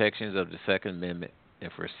protections of the Second Amendment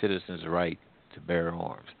and for citizens' right to bear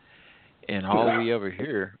arms. And all we ever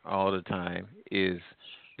hear all the time is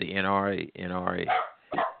the NRA.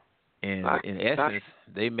 And in essence,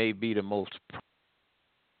 they may be the most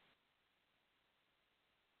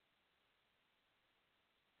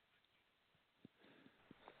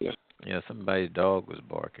somebody's dog was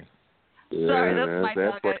barking. Sorry, that's my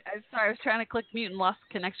dog. I was trying to click mute and lost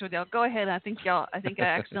connection with y'all. Go ahead. I think I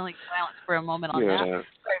accidentally silenced for a moment on that. Sorry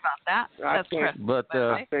about that. That's correct.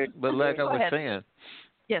 But like I was saying,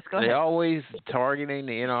 yes, go ahead. They're always targeting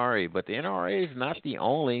the NRA, but the NRA is not the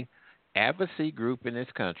only advocacy group in this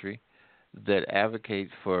country that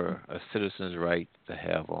advocates for a citizen's right to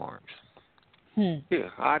have arms. Yeah,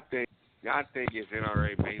 I think it's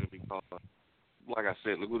NRA mainly because like I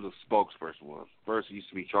said, look who the spokesperson was. First, it used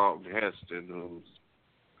to be Charlton Heston, who's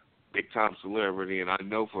big time celebrity, and I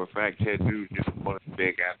know for a fact Ted Nugent was a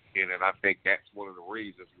big African, and I think that's one of the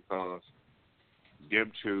reasons because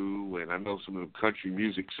them two, and I know some of the country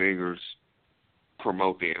music singers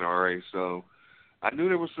promote the NRA, so I knew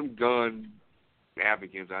there was some gun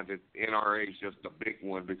advocates. I did NRA is just a big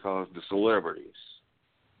one because the celebrities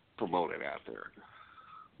promote it out there,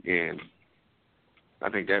 and I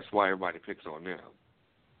think that's why everybody picks on them.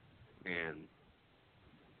 And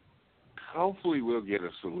hopefully we'll get a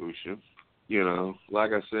solution. You know,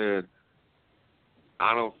 like I said,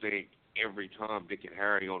 I don't think every Tom, Dick, and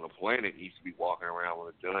Harry on the planet needs to be walking around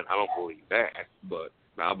with a gun. I don't believe that, but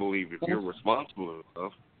I believe if you're responsible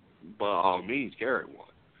enough, by all means, carry one.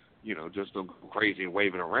 You know, just don't go crazy and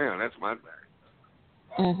waving around. That's my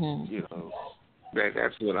thing. Mm-hmm. You know,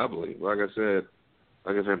 that's what I believe. Like I said,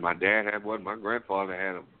 my dad had one. My grandfather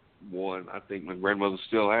had one. I think my grandmother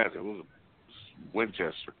still has it. It was a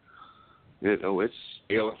Winchester. You know, it's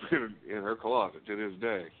still in her closet to this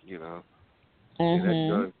day. You know,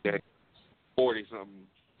 and that 40 something.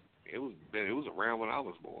 It was around when I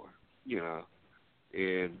was born. You know,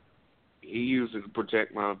 and he used it to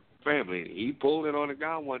protect my family. He pulled it on a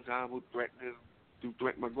guy one time who threatened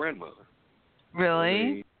my grandmother.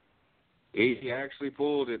 Really? He actually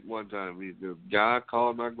pulled it one time. The guy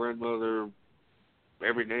called my grandmother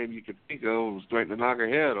every name you could think of and was threatening to knock her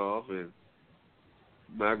head off, and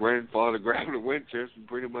my grandfather grabbed a Winchester and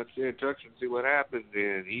pretty much said, touch her and see what happens,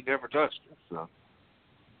 and he never touched her. So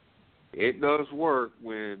it does work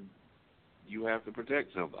when you have to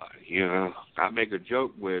protect somebody, you know. I make a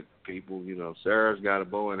joke with people, you know, Sarah's got a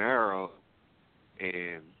bow and arrow,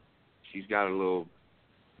 and she's got a little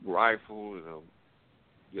rifle,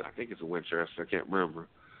 I think it's a Winchester, I can't remember.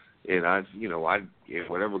 And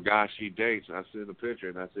whatever guy she dates, I send a picture,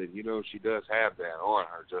 and I said, you know, she does have that on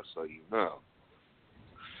her, just so you know.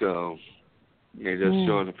 So, just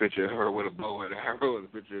showing a picture of her with a bow and arrow and a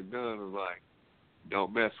picture of a gun was like,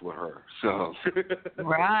 don't mess with her. So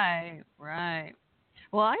Right.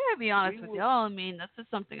 Well, I gotta be honest with y'all. I mean, this is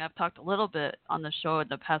something I've talked a little bit on the show in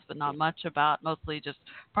the past, but not much about. Mostly just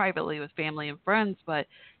privately with family and friends. But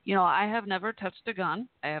you know, I have never touched a gun.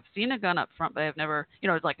 I have seen a gun up front, but I've never,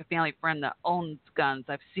 it's like a family friend that owns guns.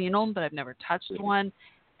 I've seen them, but I've never touched one.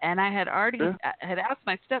 And I had already had asked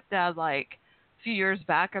my stepdad like a few years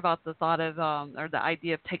back about the thought of or the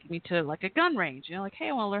idea of taking me to like a gun range. Like, hey,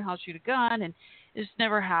 I want to learn how to shoot a gun, and it just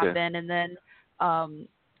never happened. And then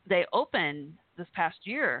they opened this past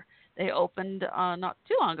year. They opened not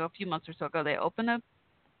too long ago, a few months or so ago. They opened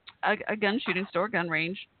a gun shooting store, gun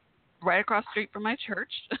range, right across the street from my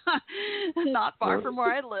church, not far from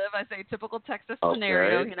where I live. I say typical Texas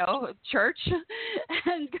scenario, church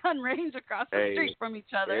and gun range across the street from each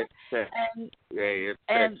other. It's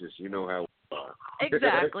Texas, you know how we are.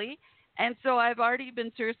 Exactly. And so I've already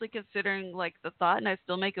been seriously considering like the thought, and I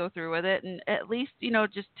still may go through with it, and at least,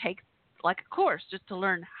 just take like a course just to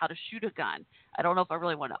learn how to shoot a gun. I don't know if I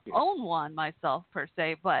really want to own one myself per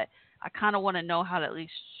se, but I kind of want to know how to at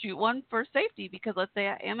least shoot one for safety, because let's say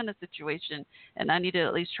I am in a situation and I need to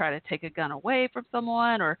at least try to take a gun away from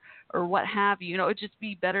someone or what have you. It'd just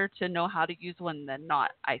be better to know how to use one than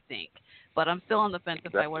not, I think. But I'm still on the fence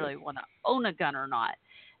if I really want to own a gun or not.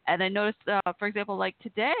 And I noticed, for example, like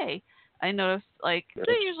today, I noticed like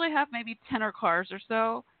they usually have maybe 10 cars or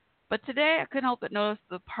so. But today I couldn't help but notice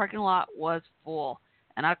the parking lot was full.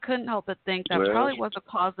 And I couldn't help but think that probably was a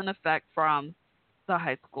cause and effect from the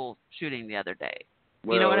high school shooting the other day.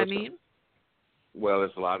 You know what I mean? Well,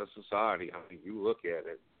 it's a lot of society. I mean, you look at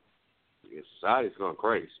it, society's gone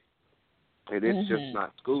crazy. And it's just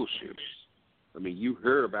not school shootings. I mean, you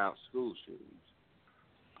hear about school shootings.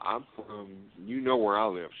 I'm from, where I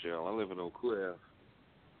live, Shell. I live in Oak Cliff.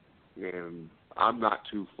 And I'm not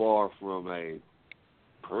too far from a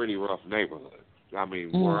pretty rough neighborhood. I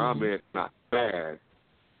mean, where I'm at, not bad.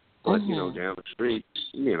 But, down the street,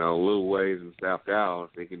 a little ways in South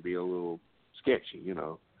Dallas, they can be a little sketchy,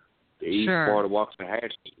 The east part of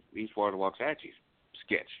Waxahachie's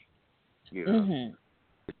sketchy,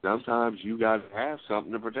 Sometimes you got to have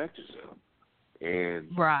something to protect yourself. And,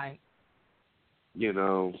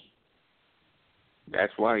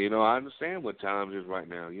 that's why, I understand what times is right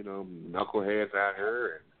now. Knuckleheads out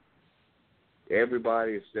here, and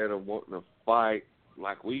everybody, instead of wanting to fight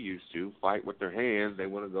like we used to, fight with their hands, they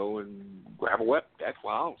want to go and grab a weapon. That's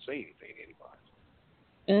why I don't say anything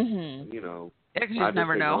to anybody. You just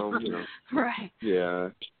never know. Right. Yeah.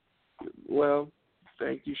 Well,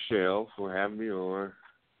 thank you, Shell, for having me on.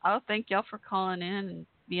 Oh, thank y'all for calling in and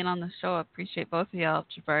being on the show. I appreciate both of y'all,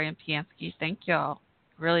 Jabari and Piansky. Thank y'all.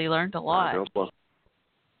 really learned a lot.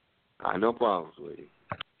 I no problems with it.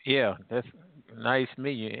 Yeah, that's nice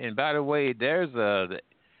meeting you. And by the way, there's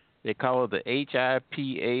they call it the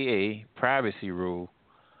HIPAA privacy rule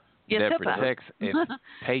that HIPAA. protects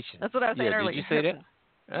patients. That's what I was saying earlier. Did you say that?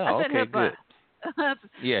 Oh, I said okay, HIPAA. good.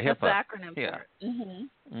 Yeah, HIPAA. That's the acronym for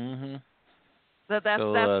it. So that's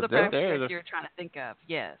the project you're trying to think of.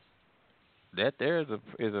 Yes. That there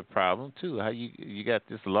is a problem too. How you got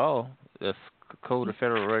this law, this code of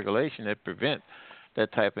federal regulation that prevent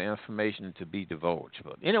that type of information to be divulged.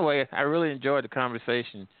 But anyway, I really enjoyed the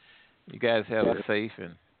conversation. You guys have a safe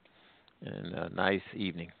and a nice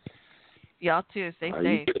evening. Y'all too. Stay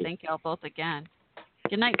safe. Thank y'all both again.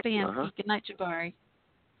 Good night, Piansky. Good night, Jabari.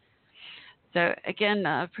 So again,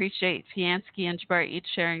 appreciate Piansky and Jabari each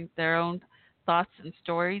sharing their own thoughts and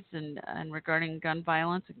stories and regarding gun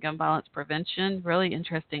violence and gun violence prevention. Really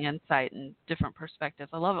interesting insight and different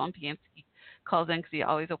perspectives. I love it when Piansky calls in because he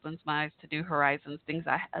always opens my eyes to new horizons,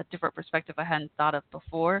 a different perspective I hadn't thought of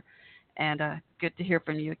before. And good to hear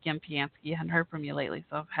from you again, Piansky. I hadn't heard from you lately,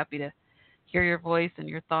 so I'm happy to hear your voice and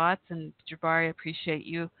your thoughts. And Jabari, I appreciate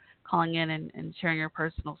you calling in and sharing your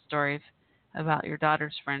personal stories about your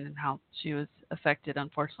daughter's friend and how she was affected,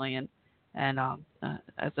 unfortunately, and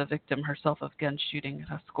as a victim herself of gun shooting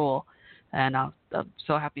at a school. And I'm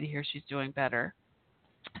so happy to hear she's doing better.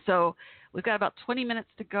 So we've got about 20 minutes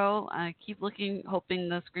to go. I keep looking, hoping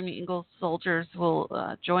the Screaming Eagles soldiers will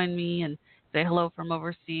join me and say hello from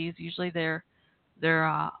overseas. Usually they're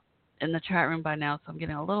in the chat room by now, so I'm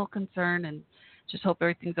getting a little concerned and just hope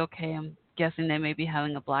everything's okay. I'm guessing they may be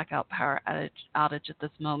having a blackout power outage at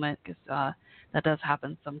this moment because that does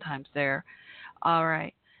happen sometimes there. All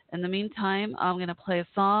right. In the meantime, I'm going to play a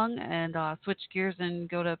song and switch gears and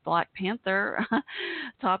go to Black Panther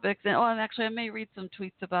topics. And actually, I may read some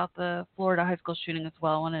tweets about the Florida high school shooting as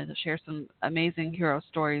well. I wanted to share some amazing hero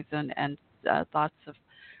stories and thoughts of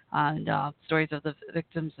and stories of the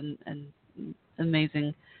victims and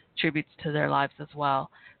amazing tributes to their lives as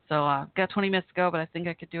well. So I've got 20 minutes to go, but I think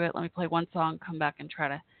I could do it. Let me play one song, come back and try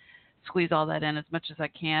to squeeze all that in as much as I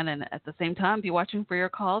can. And at the same time, be watching for your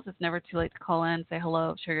calls. It's never too late to call in, say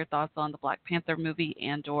hello, share your thoughts on the Black Panther movie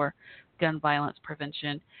and or gun violence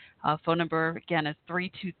prevention. Phone number, again, is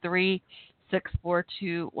 323-642-1556.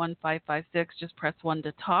 Just press 1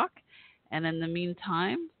 to talk. And in the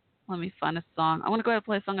meantime, let me find a song. I want to go ahead and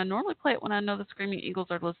play a song. I normally play it when I know the Screaming Eagles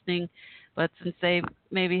are listening, but since they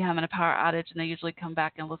may be having a power outage and they usually come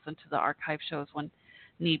back and listen to the archive shows when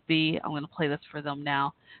need be, I'm going to play this for them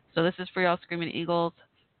now. So this is for y'all, Screaming Eagles,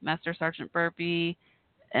 Master Sergeant Burpee,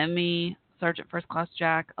 Emmy, Sergeant First Class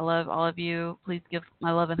Jack. I love all of you. Please give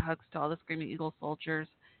my love and hugs to all the Screaming Eagle soldiers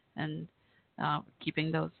and keeping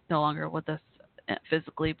those no longer with us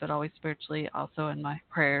physically, but always spiritually, also in my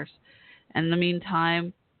prayers. In the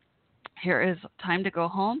meantime, here is Time to Go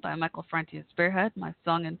Home by Michael Franti Spearhead, my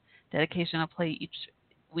song and dedication I play each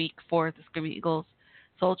week for the Screaming Eagles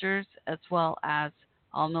soldiers, as well as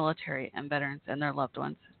all military and veterans and their loved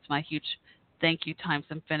ones. It's my huge thank you times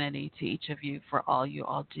infinity to each of you for all you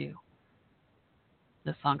all do.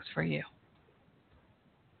 This song's for you.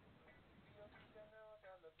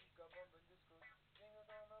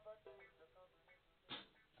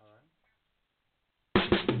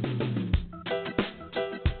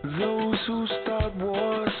 Those who start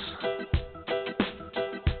wars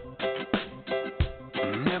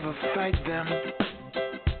never fight them.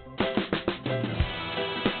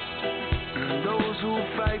 And those who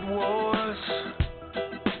fight wars,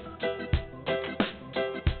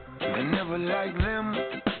 they never like them.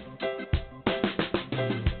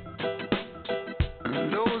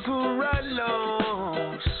 And those who write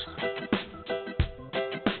laws,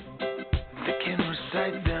 they can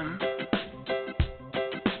recite them.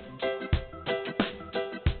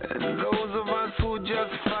 And those of us who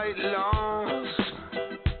just fight laws,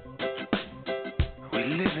 we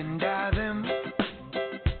live and die them.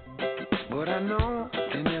 But I know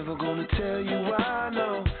they're never gonna tell you why,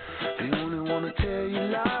 no. They only wanna tell you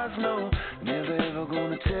lies, no. Never ever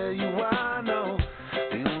gonna tell you why, no.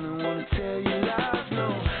 They only wanna tell you lies, no.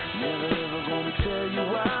 Never ever gonna tell you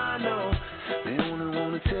why, no. They only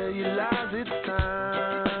wanna tell you lies. It's time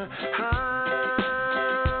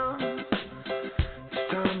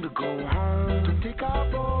to go home, to take our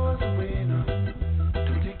boy.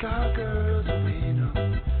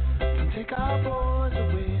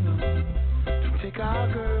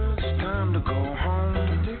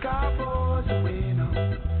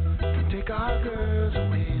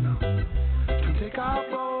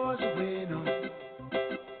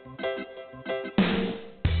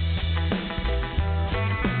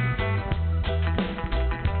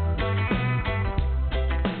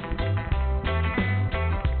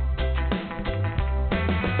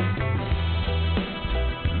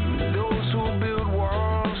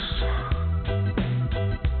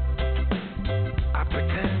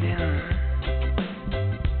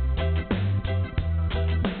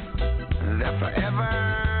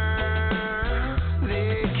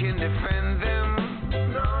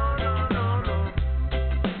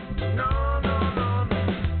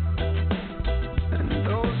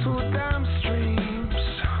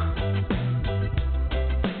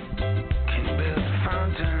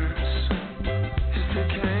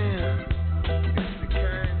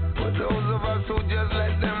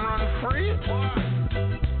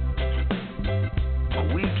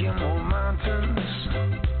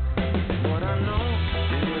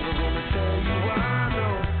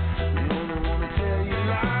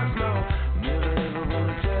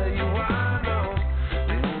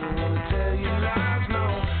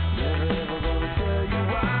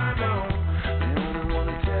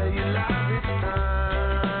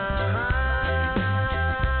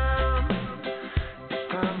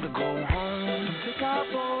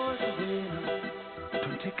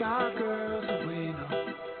 take our girls away,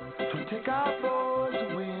 no. Don't take our boys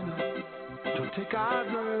away, no. Don't take our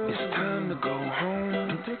girls. It's time to go home.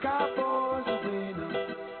 Don't take our boys away,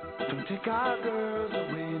 no. Don't take our girls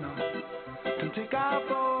away, no. Don't take our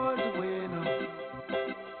boys away, no.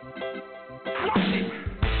 Flush it.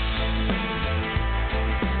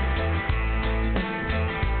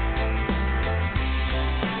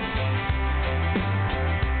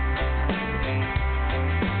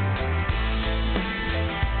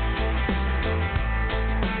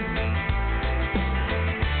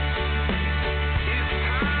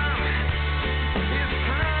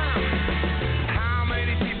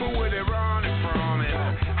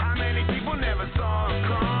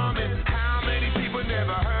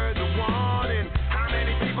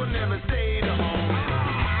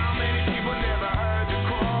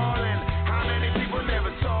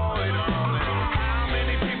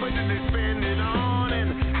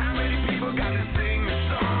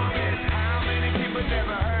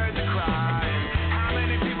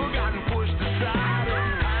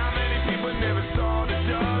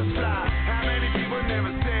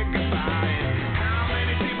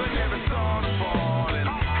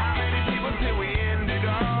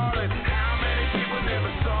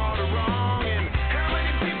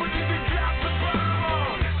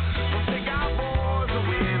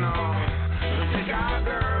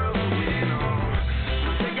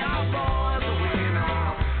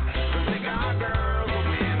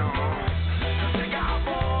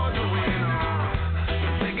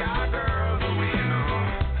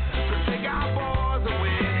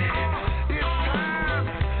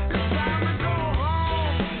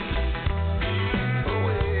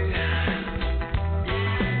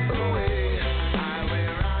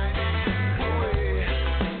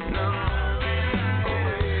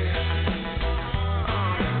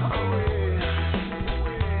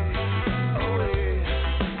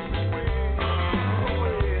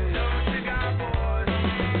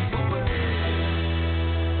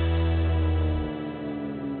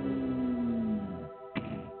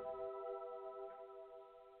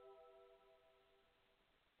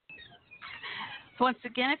 Once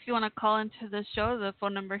again, if you want to call into the show, the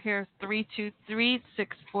phone number here is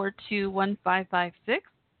 323-642-1556.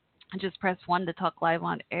 Just press 1 to talk live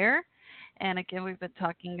on air. And again, we've been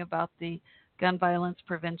talking about the gun violence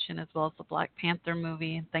prevention as well as the Black Panther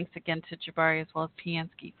movie. And thanks again to Jabari as well as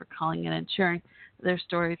Piansky for calling in and sharing their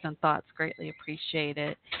stories and thoughts. Greatly appreciate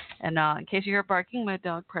it. And in case you hear barking, my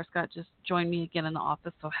dog Prescott just joined me again in the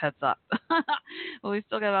office, so heads up. Well, we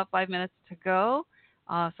still got about 5 minutes to go.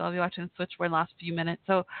 So I'll be watching Switchboard last few minutes.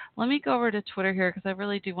 So let me go over to Twitter here because I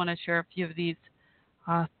really do want to share a few of these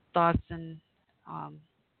thoughts and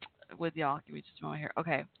with y'all. Give me just a moment here.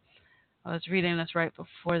 Okay. I was reading this right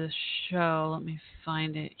before the show. Let me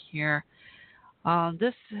find it here.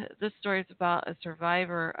 This story is about a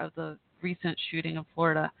survivor of the recent shooting in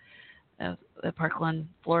Florida, the Parkland,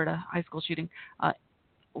 Florida high school shooting.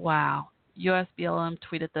 Wow. USBLM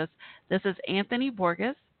tweeted this. This is Anthony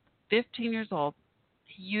Borges, 15 years old.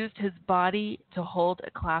 He used his body to hold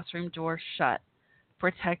a classroom door shut,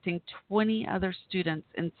 protecting 20 other students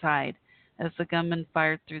inside as the gunman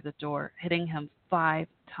fired through the door, hitting him 5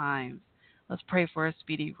 times. Let's pray for a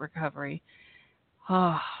speedy recovery.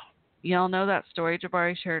 Oh, you all know that story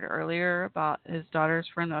Jabari shared earlier about his daughter's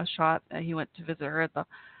friend that was shot. He went to visit her at the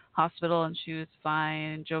hospital and she was fine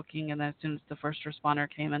and joking. And then as soon as the first responder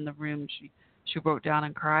came in the room, she broke down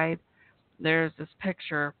and cried. There's this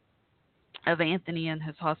picture of Anthony in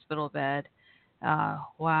his hospital bed.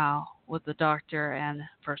 Wow, with the doctor and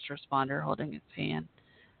first responder holding his hand.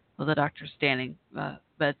 Well, the doctor standing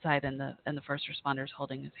bedside and the first responders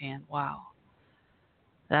holding his hand. Wow.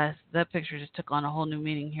 That picture just took on a whole new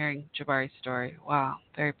meaning hearing Jabari's story. Wow,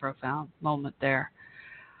 very profound moment there.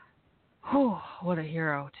 Whew, what a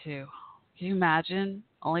hero too. Can you imagine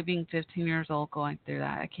only being 15 years old going through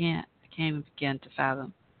that? I can't even begin to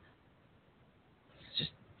fathom. It's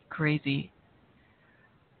just crazy.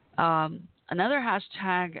 Another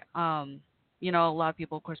hashtag, a lot of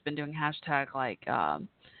people of course been doing hashtag like gun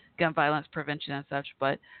violence prevention and such,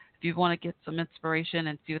 but if you want to get some inspiration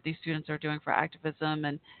and see what these students are doing for activism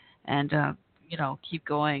and keep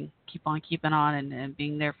going, keep on keeping on and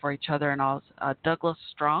being there for each other and all, Douglas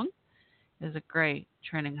Strong is a great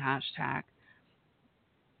trending hashtag.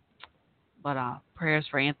 But prayers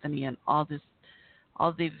for Anthony and all the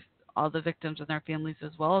victims and their families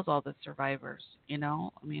as well as all the survivors. It's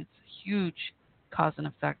a huge cause and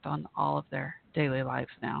effect on all of their daily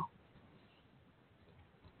lives now.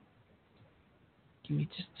 Give me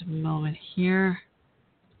just a moment here.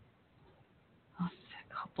 I'll see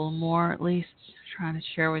a couple more at least, trying to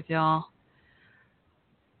share with y'all.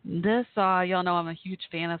 This, y'all know I'm a huge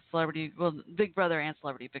fan of Celebrity, well, Big Brother and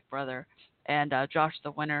Celebrity Big Brother. And Josh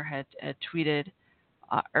the Winner had tweeted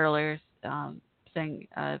earlier saying,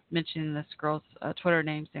 mentioning this girl's Twitter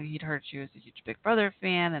name, saying he'd heard she was a huge Big Brother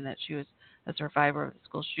fan and that she was a survivor of the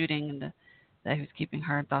school shooting and that he was keeping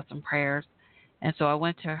her in thoughts and prayers. And so I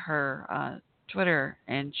went to her Twitter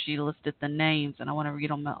and she listed the names, and I want to read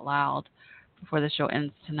them out loud before the show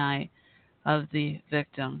ends tonight, of the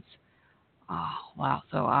victims. Oh, wow.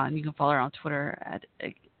 So and you can follow her on Twitter at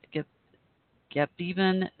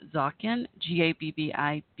Gabbiben Zaken,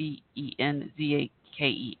 Gabbiben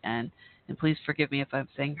Zaken. And please forgive me if I'm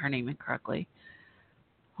saying her name incorrectly.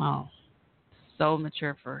 Wow. So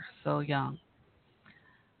mature for so young.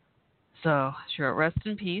 So she wrote, rest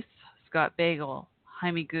in peace, Scott Bagel,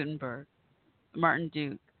 Jaime Gutenberg, Martin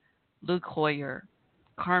Duke, Luke Hoyer,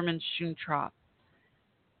 Carmen Schuntrop,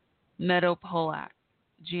 Meadow Polak,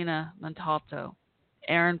 Gina Montalto,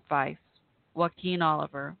 Aaron Feist, Joaquin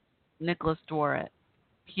Oliver, Nicholas Dworet,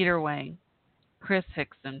 Peter Wang, Chris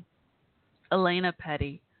Hickson, Elena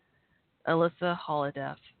Petty, Alyssa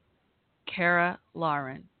Holodeff, Kara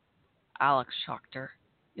Lauren, Alex Schachter.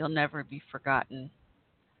 You'll never be forgotten.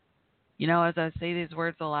 You know, as I say these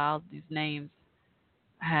words aloud, these names,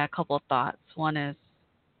 I had a couple of thoughts. One is,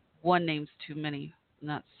 one name's too many.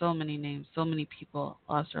 Not so many names. So many people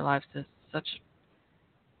lost their lives to such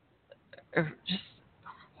just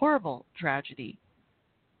horrible tragedy.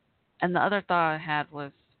 And the other thought I had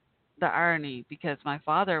was the irony, because my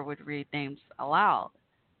father would read names aloud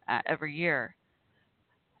every year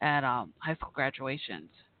at high school graduations.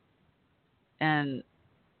 And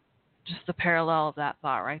just the parallel of that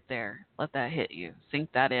thought right there, let that hit you, sink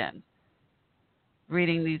that in.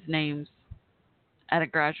 Reading these names at a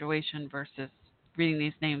graduation versus reading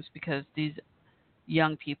these names because these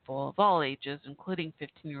young people of all ages, including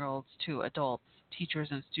 15-year-olds to adults, teachers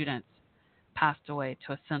and students, passed away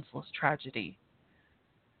to a senseless tragedy.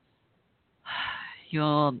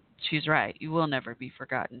 She's right. You will never be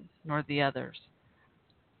forgotten, nor the others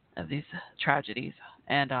of these tragedies.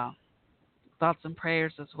 And thoughts and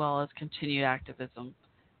prayers, as well as continued activism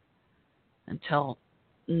until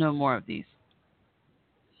no more of these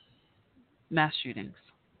mass shootings.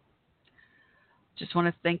 Just want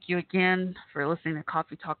to thank you again for listening to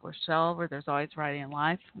Coffee Talk with Shell, where there's always variety in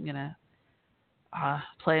life. I'm going to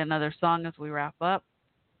play another song as we wrap up.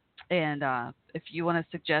 And if you want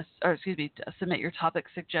to submit your topic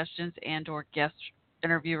suggestions and or guest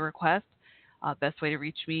interview requests, best way to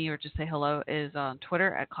reach me or just say hello is on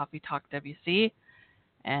Twitter at Coffee Talk WC.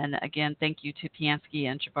 And again, thank you to Piansky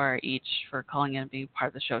and Jabbar each for calling in and being part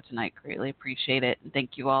of the show tonight. Greatly appreciate it. And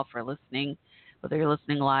thank you all for listening, whether you're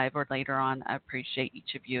listening live or later on. I appreciate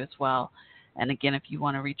each of you as well. And again, if you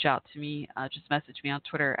want to reach out to me, just message me on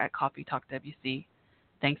Twitter at Coffee Talk WC.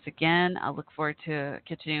 Thanks again. I look forward to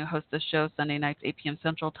continuing to host this show Sunday nights, 8 p.m.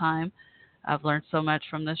 Central Time. I've learned so much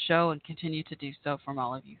from this show and continue to do so from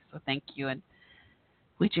all of you. So thank you, and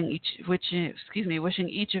wishing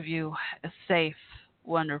each of you a safe,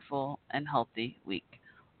 wonderful, and healthy week.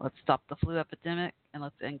 Let's stop the flu epidemic and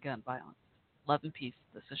let's end gun violence. Love and peace.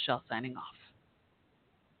 This is Shell signing off.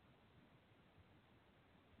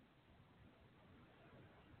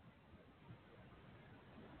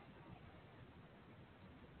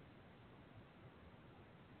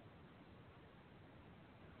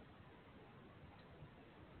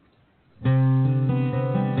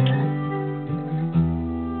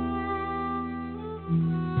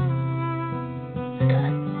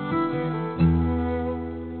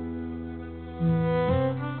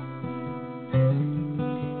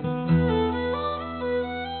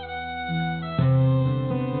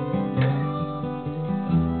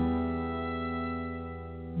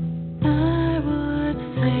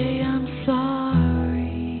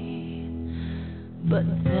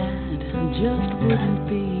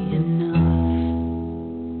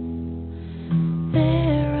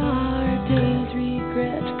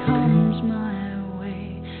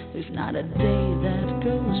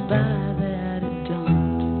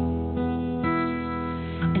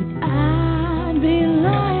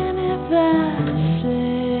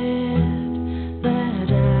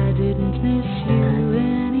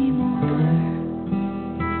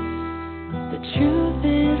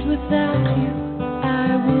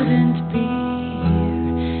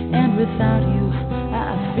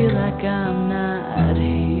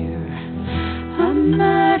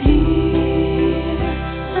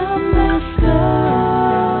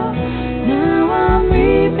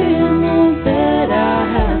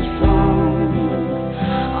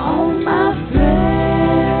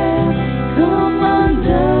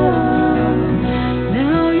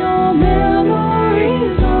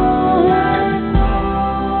 Memories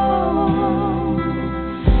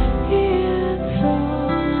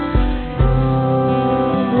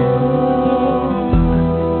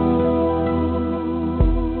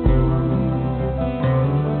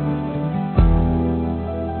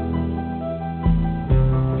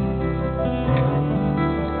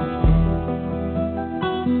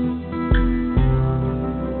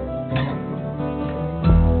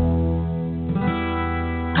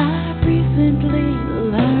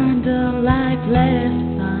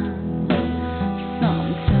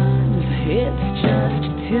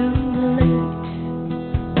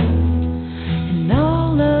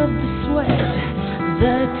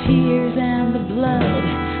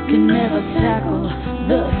can never tackle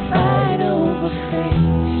the fight over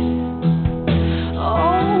fate.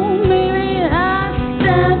 Oh, maybe I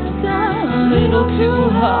stepped a little too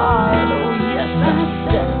hard. Oh, yes, I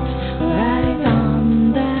stepped right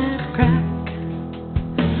on that crack.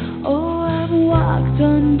 Oh, I've walked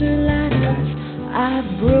under ladders,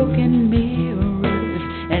 I've broken mirrors,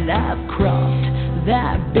 and I've crossed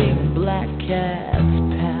that big black cat's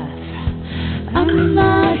path. I'm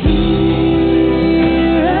not here